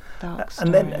 Dark story.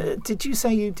 And then, did you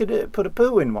say you did put a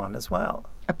poo in one as well?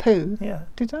 A poo? Yeah.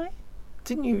 Did I?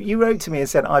 Didn't you? You wrote to me and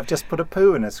said, "I've just put a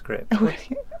poo in a script."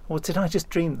 Or did I just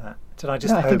dream that? Did I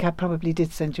just? No, I think I probably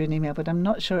did send you an email, but I'm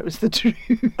not sure it was the truth.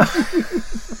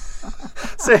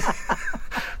 So,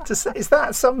 is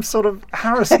that some sort of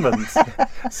harassment?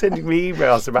 Sending me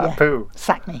emails about poo?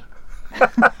 Sack me.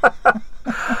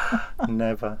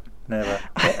 Never.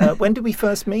 When did we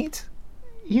first meet?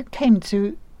 You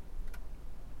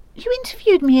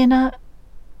interviewed me in a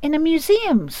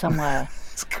museum somewhere.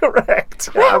 That's correct.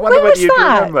 I wonder whether you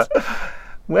remember.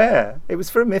 Where? It was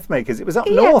for a Mythmakers. It was up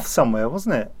north somewhere,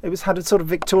 wasn't it? It had a sort of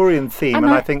Victorian theme, and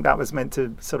I think that was meant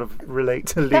to sort of relate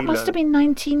to Leela. That must have been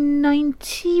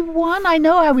 1991. I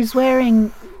know I was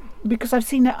wearing, because I've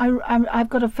seen it. I've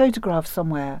got a photograph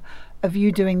somewhere of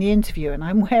you doing the interview, and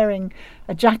I'm wearing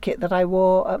a jacket that I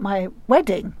wore at my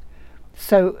wedding.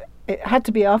 So it had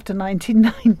to be after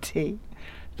 1990.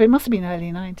 But it must have been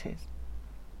early 90s.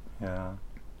 Yeah.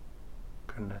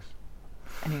 Goodness.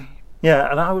 Anyway.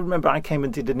 Yeah, and I remember I came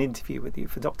and did an interview with you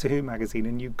for Doctor Who magazine,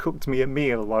 and you cooked me a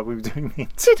meal while we were doing the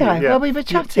interview. Did I? Yeah. While we were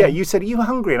chatting? You said, "Are you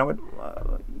hungry?" And I went,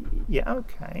 Yeah,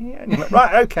 okay. And you went,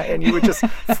 right, okay. And you were just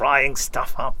frying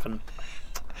stuff up, and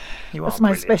That's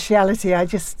my speciality. I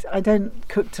don't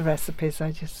cook to recipes.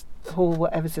 I just haul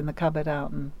whatever's in the cupboard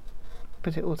out and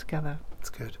put it all together. That's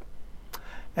good.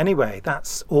 Anyway,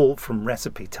 that's all from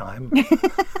recipe time.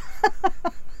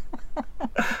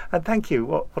 And thank you.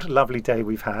 What a lovely day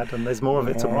we've had, and there's more of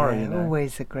it tomorrow, you know.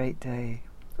 Always a great day.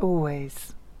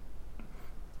 Always.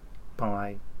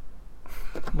 Bye.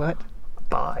 What?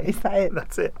 Bye. Is that it?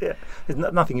 That's it, yeah. There's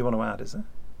nothing you want to add, is there?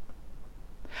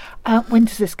 When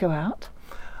does this go out?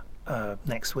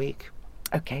 Next week.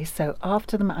 Okay, so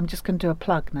after I'm just going to do a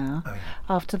plug now. Oh, yeah.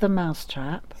 After the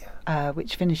Mousetrap,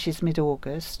 which finishes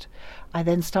mid-August, I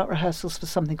then start rehearsals for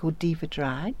something called Diva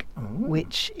Drag,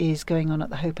 which is going on at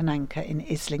the Hope and Anchor in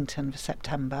Islington for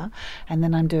September. And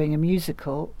then I'm doing a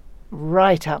musical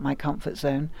right out my comfort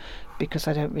zone, because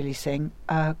I don't really sing,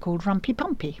 called Rumpy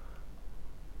Pumpy.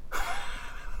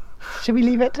 Should we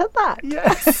leave it at that?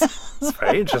 Yes. It's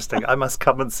very interesting. I must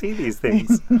come and see these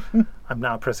things. I'm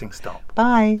now pressing stop.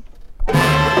 Bye.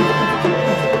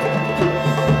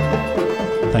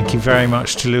 Thank you very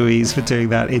much to Louise for doing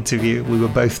that interview. We were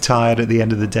both tired at the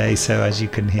end of the day, so as you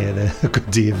can hear, a good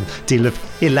deal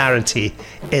of hilarity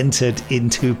entered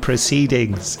into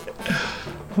proceedings.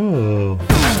 Oh.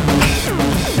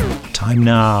 Time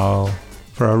now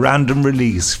for a random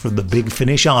release from the Big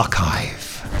Finish archive.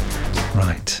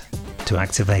 Right, to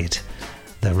activate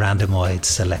the Randomoid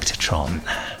Selectatron.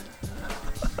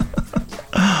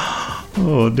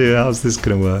 Oh dear, how's this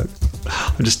going to work?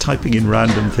 I'm just typing in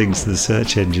random things to the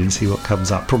search engine, see what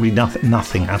comes up. Probably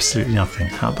nothing, absolutely nothing.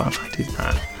 How about if I do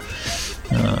that?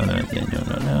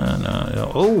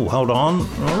 No. Oh, hold on.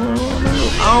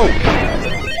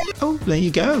 Oh, there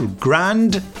you go.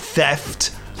 Grand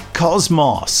Theft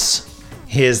Cosmos.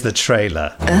 Here's the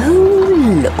trailer.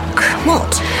 Oh, look.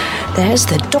 What? There's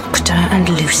the Doctor and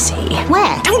Lucy.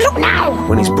 Where? Don't look now!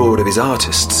 When he's bored of his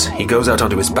artists, he goes out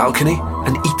onto his balcony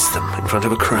and eats them in front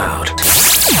of a crowd.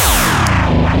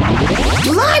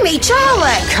 Blimey,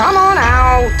 Charlotte! Come on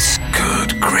out!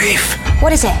 Good grief.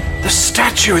 What is it? The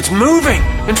statue, it's moving.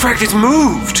 In fact, it's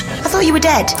moved. I thought you were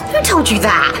dead. Who told you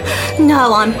that?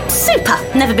 No, I'm super.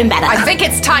 Never been better. I think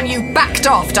it's time you backed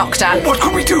off, Doctor. What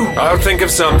could we do? I'll think of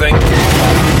something.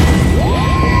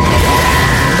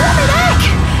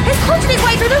 It's punching his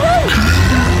way through the room.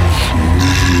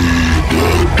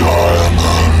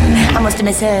 I must have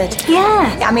misheard.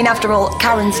 Yeah. I mean, after all,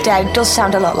 Karen's dead does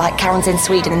sound a lot like Karen's in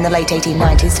Sweden in the late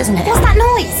 1890s, doesn't it? What's that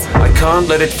noise? I can't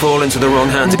let it fall into the wrong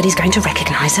hands. Nobody's going to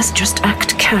recognise us. Just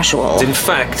act casual. In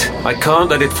fact, I can't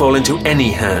let it fall into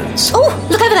any hands. Oh,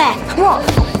 look over there. What?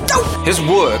 His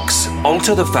works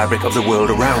alter the fabric of the world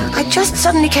around. I just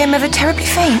suddenly came over terribly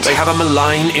faint. They have a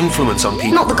malign influence on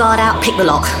people. Knock the guard out, pick the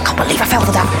lock. Can't believe I fell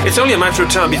for that. It's only a matter of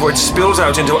time before it spills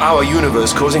out into our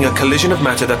universe, causing a collision of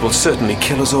matter that will certainly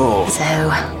kill us all. So,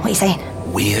 what are you saying?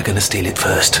 We're gonna steal it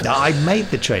first. I made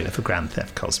the trailer for Grand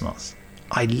Theft Cosmos.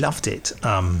 I loved it.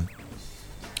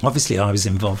 Obviously, I was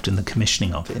involved in the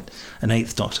commissioning of it. An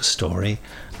Eighth Doctor story.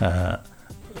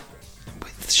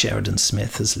 Sheridan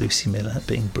Smith as Lucy Miller,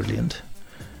 being brilliant,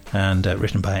 and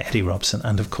written by Eddie Robson,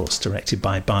 and of course directed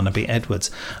by Barnaby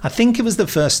Edwards. I think it was the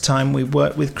first time we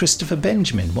worked with Christopher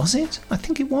Benjamin, was it? I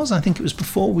think it was. I think it was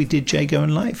before we did Jago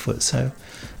and Lightfoot, so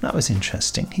that was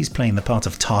interesting. He's playing the part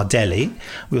of Tardelli.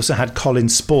 We also had Colin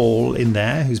Spall in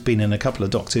there, who's been in a couple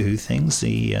of Doctor Who things,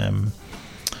 the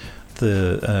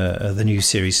new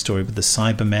series story with the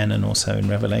Cybermen, and also in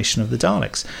Revelation of the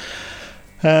Daleks.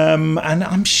 And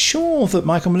I'm sure that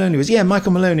Michael Maloney was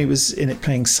in it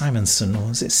playing Simonson, or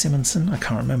was it Simonson? I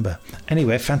can't remember.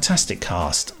 Anyway, fantastic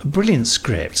cast, a brilliant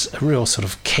script, a real sort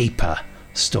of caper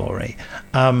story.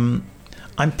 I'm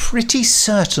pretty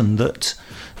certain that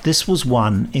this was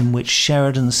one in which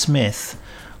Sheridan Smith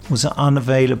was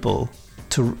unavailable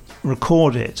to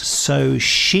record it, so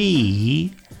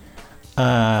she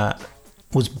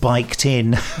was biked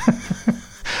in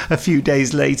a few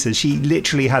days later. She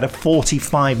literally had a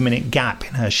 45-minute gap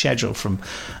in her schedule from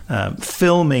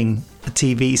filming a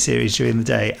TV series during the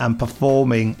day and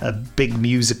performing a big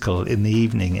musical in the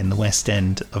evening in the West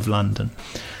End of London.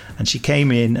 And she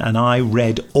came in and I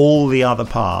read all the other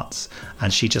parts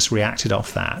and she just reacted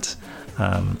off that.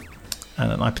 And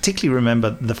I particularly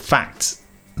remember the fact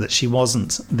that she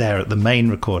wasn't there at the main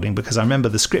recording, because I remember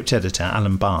the script editor,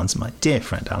 Alan Barnes, my dear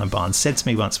friend Alan Barnes, said to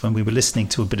me once when we were listening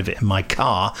to a bit of it in my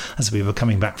car as we were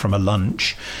coming back from a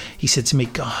lunch, he said to me,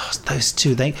 "God, those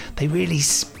two, they really,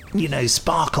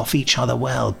 spark off each other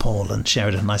well, Paul and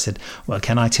Sheridan." And I said, "Well,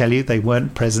 can I tell you, they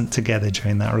weren't present together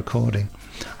during that recording."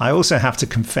 I also have to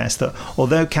confess that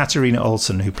although Katarina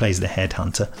Olsen, who plays the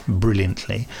headhunter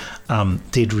brilliantly,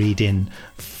 did read in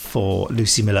for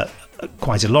Lucy Miller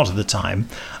quite a lot of the time,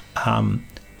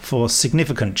 for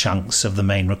significant chunks of the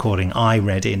main recording, I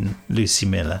read in Lucy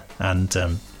Miller, and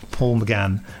Paul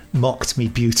McGann mocked me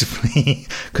beautifully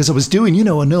because I was doing,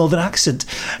 a northern accent.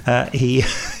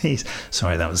 He's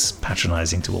sorry, that was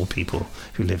patronising to all people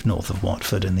who live north of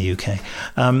Watford in the UK.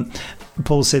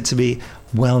 Paul said to me,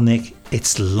 "Well, Nick,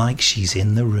 it's like she's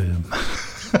in the room."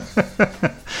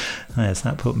 Yes,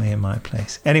 that put me in my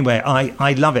place. Anyway,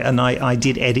 I love it, and I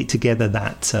did edit together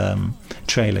that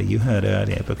trailer you heard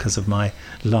earlier because of my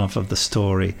love of the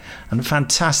story, and a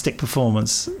fantastic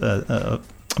performance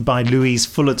by Louise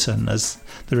Fullerton as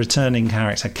the returning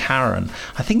character Karen.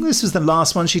 I think this was the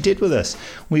last one she did with us.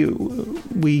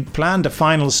 We planned a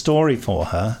final story for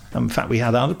her. In fact, we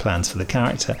had other plans for the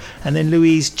character, and then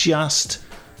Louise just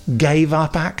gave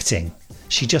up acting.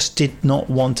 She just did not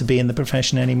want to be in the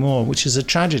profession anymore, which is a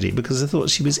tragedy because I thought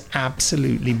she was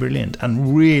absolutely brilliant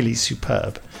and really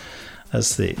superb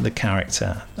as the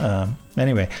character.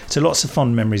 Anyway, so lots of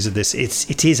fond memories of this.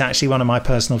 It is actually one of my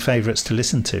personal favourites to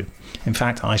listen to. In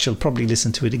fact, I shall probably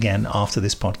listen to it again after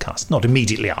this podcast. Not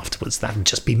immediately afterwards, that would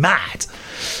just be mad.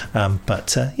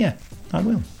 But yeah, I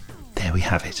will. There we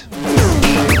have it.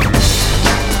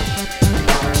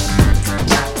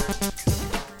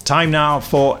 Time now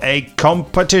for a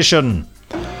competition.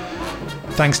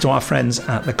 Thanks to our friends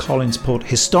at the Collinsport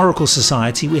Historical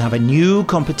Society, we have a new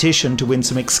competition to win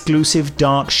some exclusive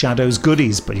Dark Shadows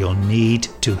goodies, but you'll need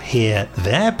to hear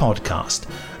their podcast,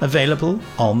 available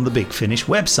on the Big Finish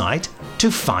website, to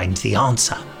find the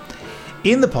answer.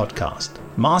 In the podcast,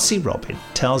 Marcy Robin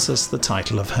tells us the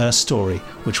title of her story,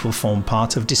 which will form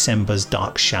part of December's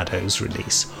Dark Shadows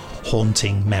release,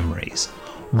 Haunting Memories.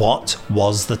 What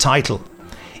was the title?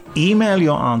 Email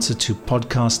your answer to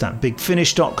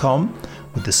podcast@bigfinish.com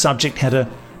with the subject header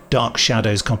Dark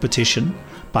Shadows Competition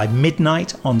by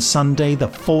midnight on Sunday the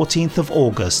 14th of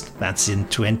August, that's in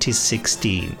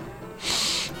 2016.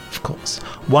 Of course,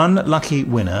 one lucky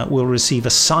winner will receive a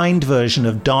signed version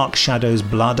of Dark Shadows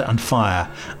Blood and Fire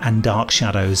and Dark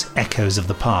Shadows Echoes of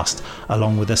the Past,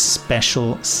 along with a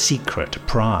special secret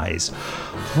prize.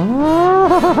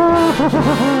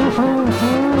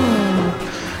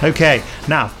 Okay,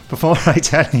 now, before I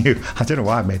tell you, I don't know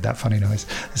why I made that funny noise.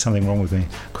 There's something wrong with me.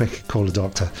 Quick, call a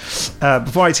doctor.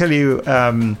 Before I tell you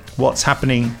what's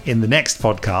happening in the next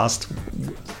podcast,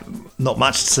 not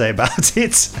much to say about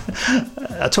it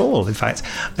at all, in fact.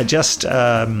 Just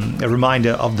a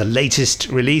reminder of the latest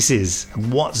releases.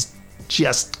 What's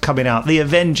just coming out? The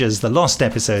Avengers, The Lost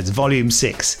Episodes, Volume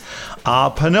 6. Our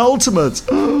penultimate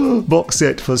box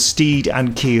set for Steed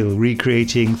and Keel,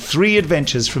 recreating 3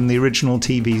 adventures from the original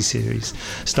TV series,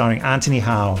 starring Anthony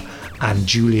Howe and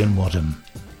Julian Wadham.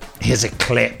 Here's a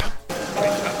clip.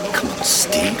 Come on,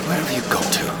 Steed, where have you got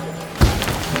to?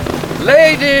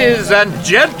 Ladies and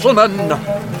gentlemen,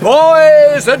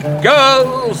 boys and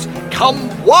girls, come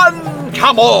one,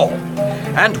 come all,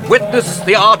 and witness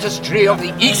the artistry of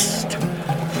the East.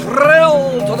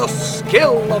 Thrill to the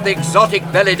skill of the exotic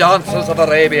belly dancers of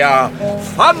Arabia.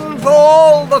 Fun for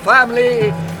all the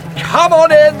family. Come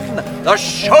on in, the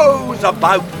show's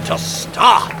about to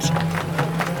start.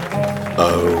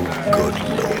 Oh, good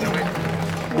Lord.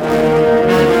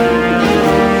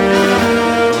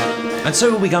 And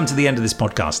so we come to the end of this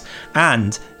podcast.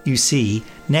 And you see,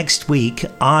 next week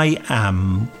I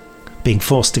am being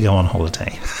forced to go on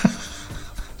holiday.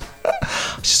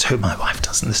 I just hope my wife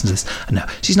doesn't listen to this. No,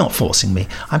 she's not forcing me.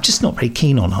 I'm just not very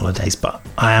keen on holidays, but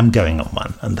I am going on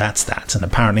one, and that's that. And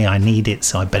apparently I need it,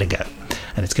 so I better go.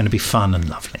 And it's going to be fun and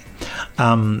lovely.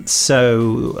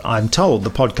 So I'm told the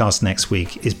podcast next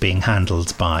week is being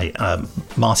handled by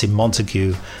Martin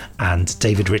Montague and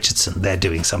David Richardson. They're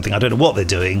doing something. I don't know what they're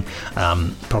doing.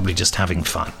 Probably just having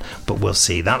fun, but we'll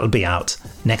see. That'll be out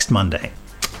next Monday.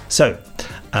 So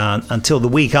until the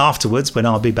week afterwards, when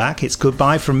I'll be back, it's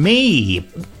goodbye from me.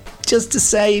 Just to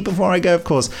say before I go, of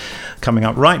course, coming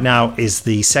up right now is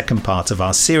the second part of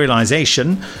our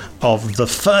serialization of the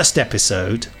first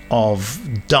episode of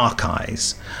Dark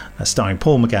Eyes, starring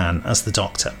Paul McGann as the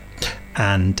Doctor.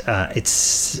 And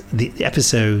it's the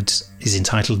episode is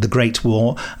entitled The Great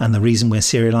War, and the reason we're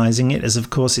serializing it is, of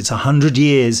course, it's 100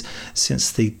 years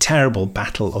since the terrible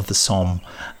Battle of the Somme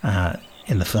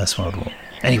in the First World War.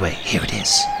 Anyway, here it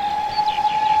is.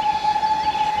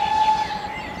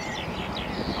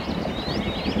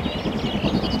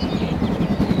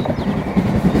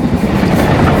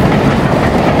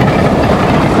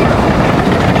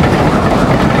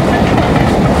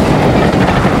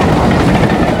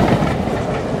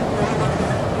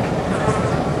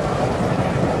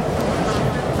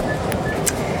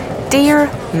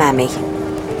 Dear Mammy,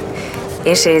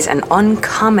 it is an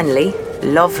uncommonly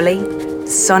lovely,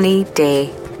 sunny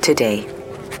day today.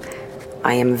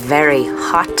 I am very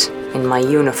hot in my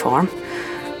uniform,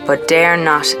 but dare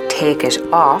not take it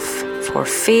off for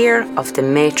fear of the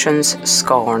matron's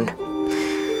scorn.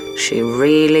 She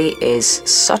really is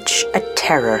such a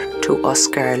terror to us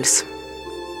girls.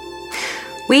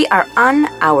 We are on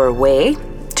our way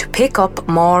to pick up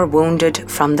more wounded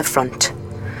from the front.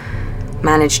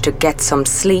 Managed to get some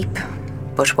sleep,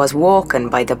 but was woken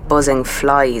by the buzzing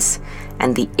flies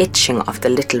and the itching of the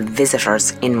little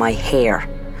visitors in my hair.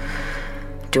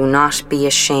 Do not be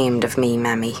ashamed of me,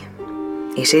 Mammy.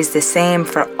 It is the same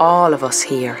for all of us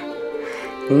here.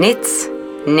 Knits,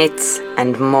 knits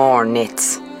and more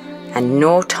knits, and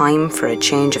no time for a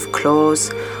change of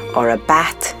clothes or a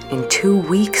bath in 2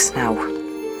 weeks now.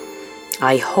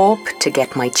 I hope to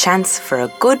get my chance for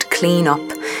a good clean up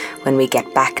when we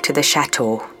get back to the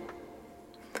chateau.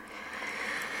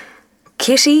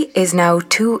 Kitty is now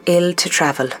too ill to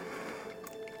travel.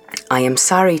 I am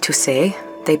sorry to say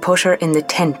they put her in the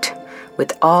tent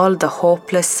with all the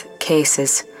hopeless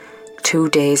cases 2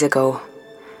 days ago,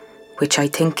 which I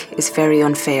think is very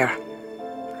unfair.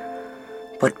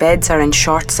 But beds are in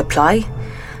short supply,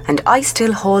 and I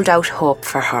still hold out hope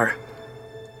for her.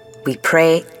 We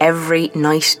pray every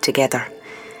night together,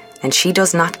 and she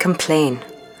does not complain,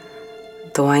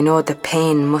 though I know the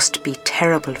pain must be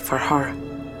terrible for her.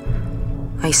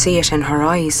 I see it in her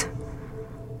eyes,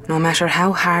 no matter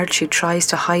how hard she tries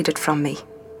to hide it from me.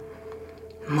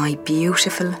 My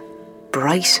beautiful,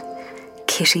 bright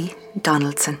Kitty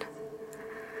Donaldson.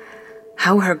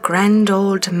 How her grand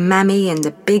old mammy in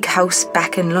the big house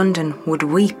back in London would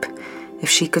weep if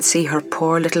she could see her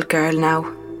poor little girl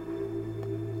now.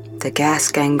 The gas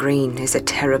gangrene is a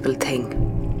terrible thing.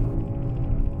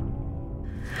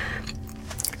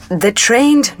 The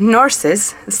trained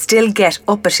nurses still get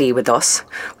uppity with us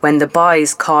when the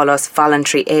boys call us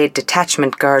voluntary aid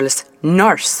detachment girls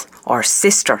nurse or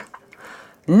sister.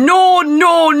 No,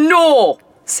 no, no,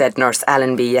 said Nurse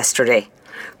Allenby yesterday.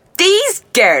 These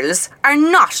girls are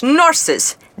not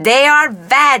nurses. They are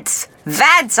VADs.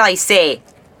 VADs, I say.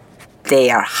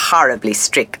 They are horribly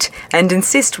strict and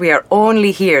insist we are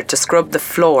only here to scrub the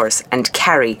floors and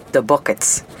carry the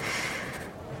buckets.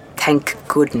 Thank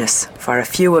goodness for a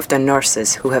few of the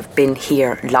nurses who have been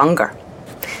here longer.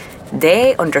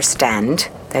 They understand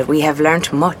that we have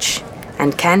learnt much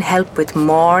and can help with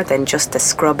more than just the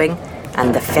scrubbing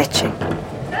and the fetching.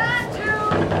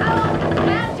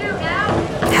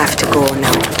 Have to go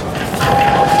now.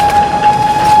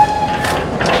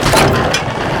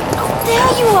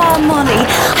 There you are, Molly.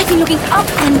 I've been looking up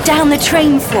and down the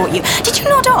train for you. Did you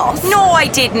nod off? No, I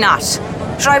did not.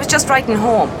 Sure, I was just writing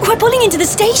home. We're pulling into the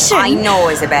station. I know,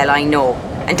 Isabel, I know.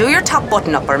 And do your top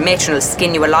button up or matron will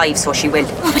skin you alive, so she will.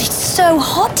 Oh, but it's so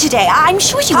hot today. I'm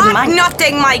sure she wouldn't mind.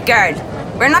 Nothing, my girl.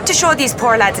 We're not to show these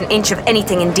poor lads an inch of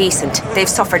anything indecent. They've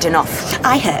suffered enough.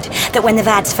 I heard that when the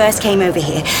Vads first came over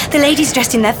here, the ladies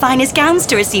dressed in their finest gowns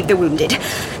to receive the wounded.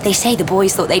 They say the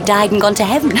boys thought they died and gone to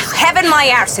heaven. Heaven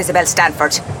my arse, Isabel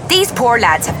Stanford. These poor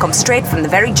lads have come straight from the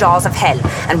very jaws of hell,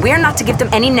 and we're not to give them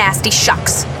any nasty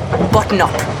shocks. Button up.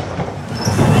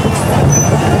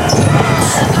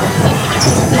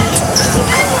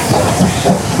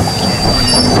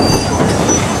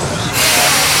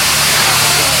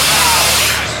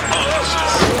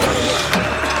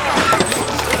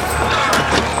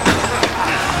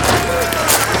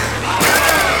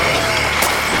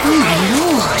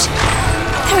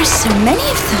 So many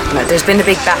of them. Well, there's been a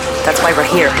big battle. That's why we're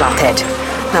here, Blockhead.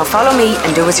 Now follow me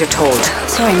and do as you're told.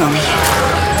 Sorry, Mommy.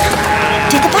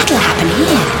 Did the battle happen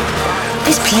here?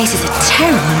 This place is a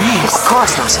terrible mess. Of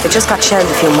course not. It just got shelled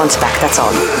a few months back, that's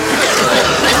all.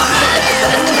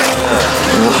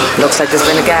 Looks like there's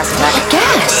been a gas attack.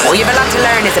 Gas? Oh, you've a lot to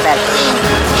learn, Isabel.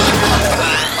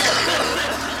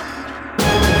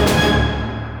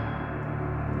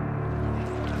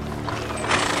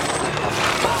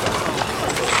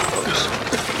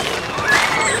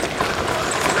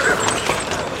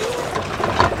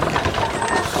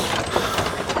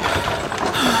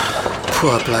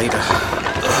 Poor blighter.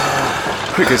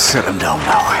 We could set him down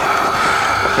now.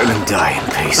 Let him die in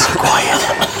peace and quiet.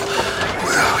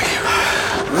 Where are you?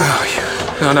 Where are you?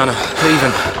 No. Leave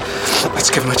him.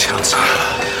 Let's give him a chance.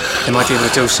 They might be able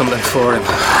to do something for him.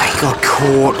 I got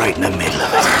caught right in the middle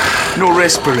of it. No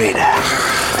respirator.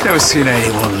 Never seen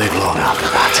anyone live long after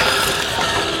that.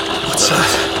 What's that?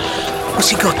 What's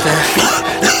he got there?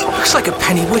 Looks like a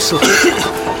penny whistle.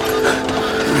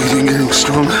 Breathing getting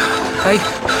stronger. Hey,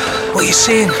 what are you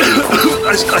saying?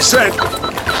 I said,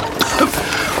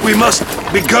 we must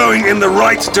be going in the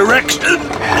right direction.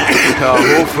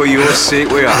 I hope for your sake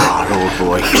we are, old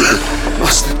boy.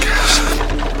 Mustard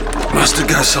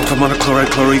gas, sulfur monochloride,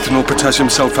 chlorethanol, potassium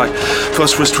sulfite,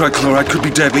 phosphorus trichloride could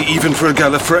be deadly even for a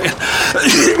Gallifreyan.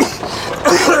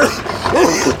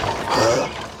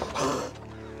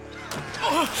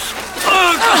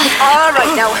 All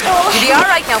right now. You'll be all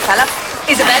right now, fella.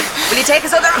 Isabel, will you take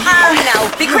his other arm now?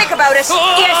 Be quick about it.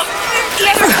 Yes.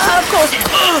 Yes, of course.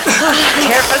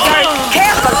 Careful, Gary.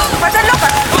 Careful. Where's the lover?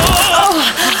 Oh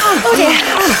dear.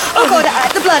 Oh God,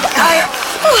 the blood. I'm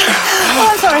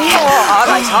sorry.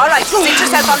 Oh, all right. Sit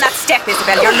yourself on that step,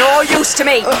 Isabel. You're no use to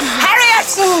me. Harriet!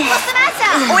 What's the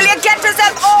matter? Will you get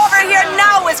yourself over here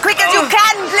now as quick as you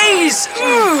can, please?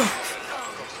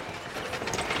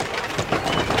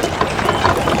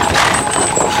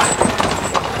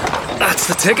 That's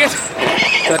the ticket.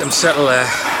 Let him settle there.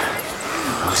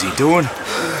 What's he doing?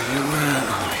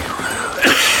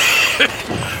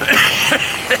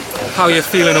 How you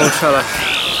feeling, old fella?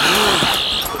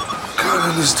 Can't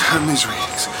understand these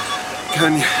readings.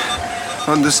 Can you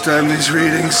understand these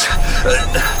readings?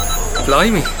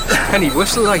 Blimey, penny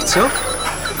whistle lights up.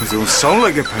 It don't sound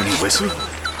like a penny whistle.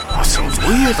 That sounds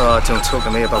weird. Oh, don't talk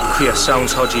to me about queer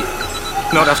sounds, Hodgie.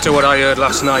 Not after what I heard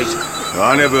last night.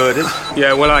 I never heard it.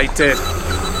 Yeah, well, I did.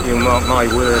 You mark my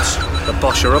words. The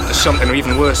Bosch are up to something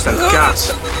even worse than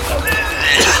gas.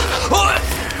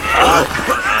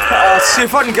 I'll see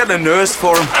if I can get a nurse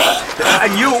for him.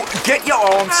 And you, get your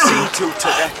arm seen to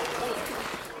today.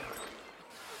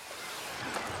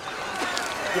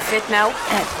 You fit now?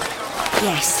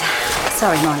 Yes.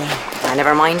 Sorry, Molly.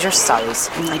 Never mind your sorries.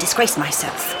 I disgraced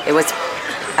myself. It was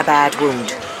a bad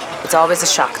wound. It's always a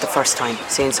shock the first time,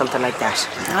 seeing something like that.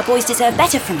 Our boys deserve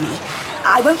better from me.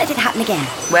 I won't let it happen again.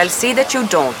 Well, see that you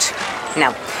don't.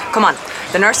 Now, come on.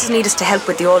 The nurses need us to help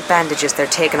with the old bandages they're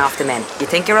taking off the men. You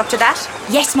think you're up to that?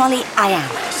 Yes, Molly, I am.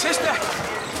 Sister!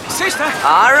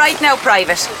 All right now,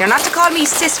 Private. You're not to call me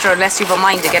sister unless you've a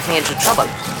mind to get me into trouble.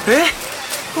 Eh?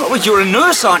 Well, you're a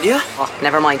nurse, aren't you? Oh,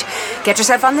 never mind. Get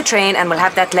yourself on the train and we'll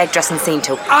have that leg dressing seen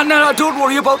to. No, don't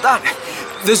worry about that.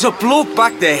 There's a bloke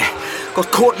back there.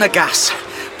 Got caught in the gas.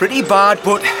 Pretty bad,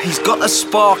 but he's got a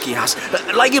spark, he has.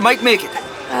 Like he might make it.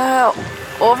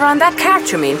 Over on that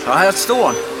cart, you mean? That's the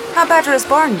one. How bad are his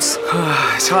burns?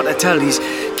 It's hard to tell. He's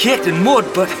caked in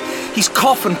mud, but he's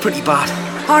coughing pretty bad.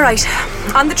 All right.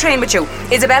 On the train with you.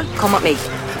 Isabel, come with me.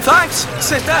 Thanks,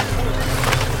 sister.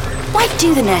 Why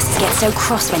do the nurses get so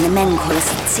cross when the men call us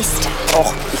sister?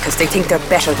 Oh, because they think they're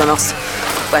better than us.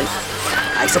 Well,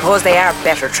 I suppose they are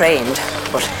better trained,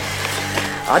 but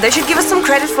they should give us some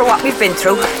credit for what we've been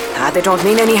through. They don't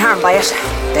mean any harm by it.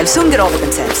 They'll soon get over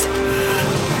themselves.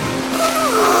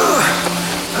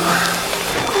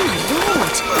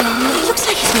 It looks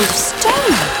like it's made of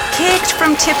stone. Caked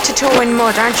from tip to toe in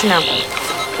mud, aren't you now?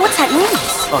 What's that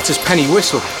noise? Oh, it's his penny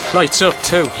whistle. Lights up,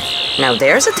 too. Now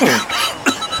there's a thing.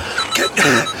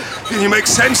 Can you make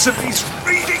sense of these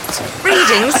readings?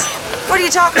 Readings? What are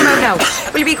you talking about now?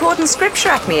 Will you be quoting scripture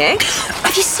at me, eh?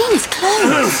 Have you seen his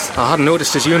clothes? I hadn't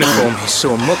noticed his uniform. He's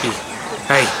so mucky.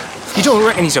 Hey, you don't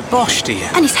reckon he's a Bosch, do you?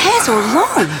 And his hair's all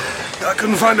long. I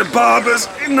couldn't find a barber's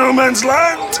in no man's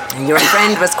land. Your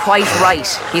friend was quite right.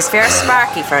 He's fair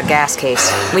sparky for a gas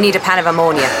case. We need a pan of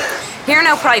ammonia. Here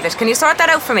now, Private, can you sort that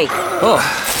out for me? Oh,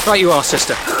 right you are,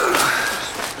 sister.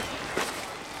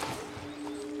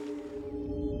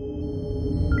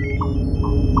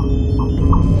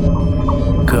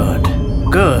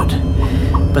 Good.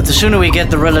 But the sooner we get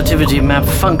the relativity map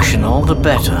functional, the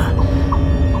better.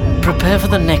 Prepare for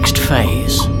the next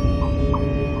phase.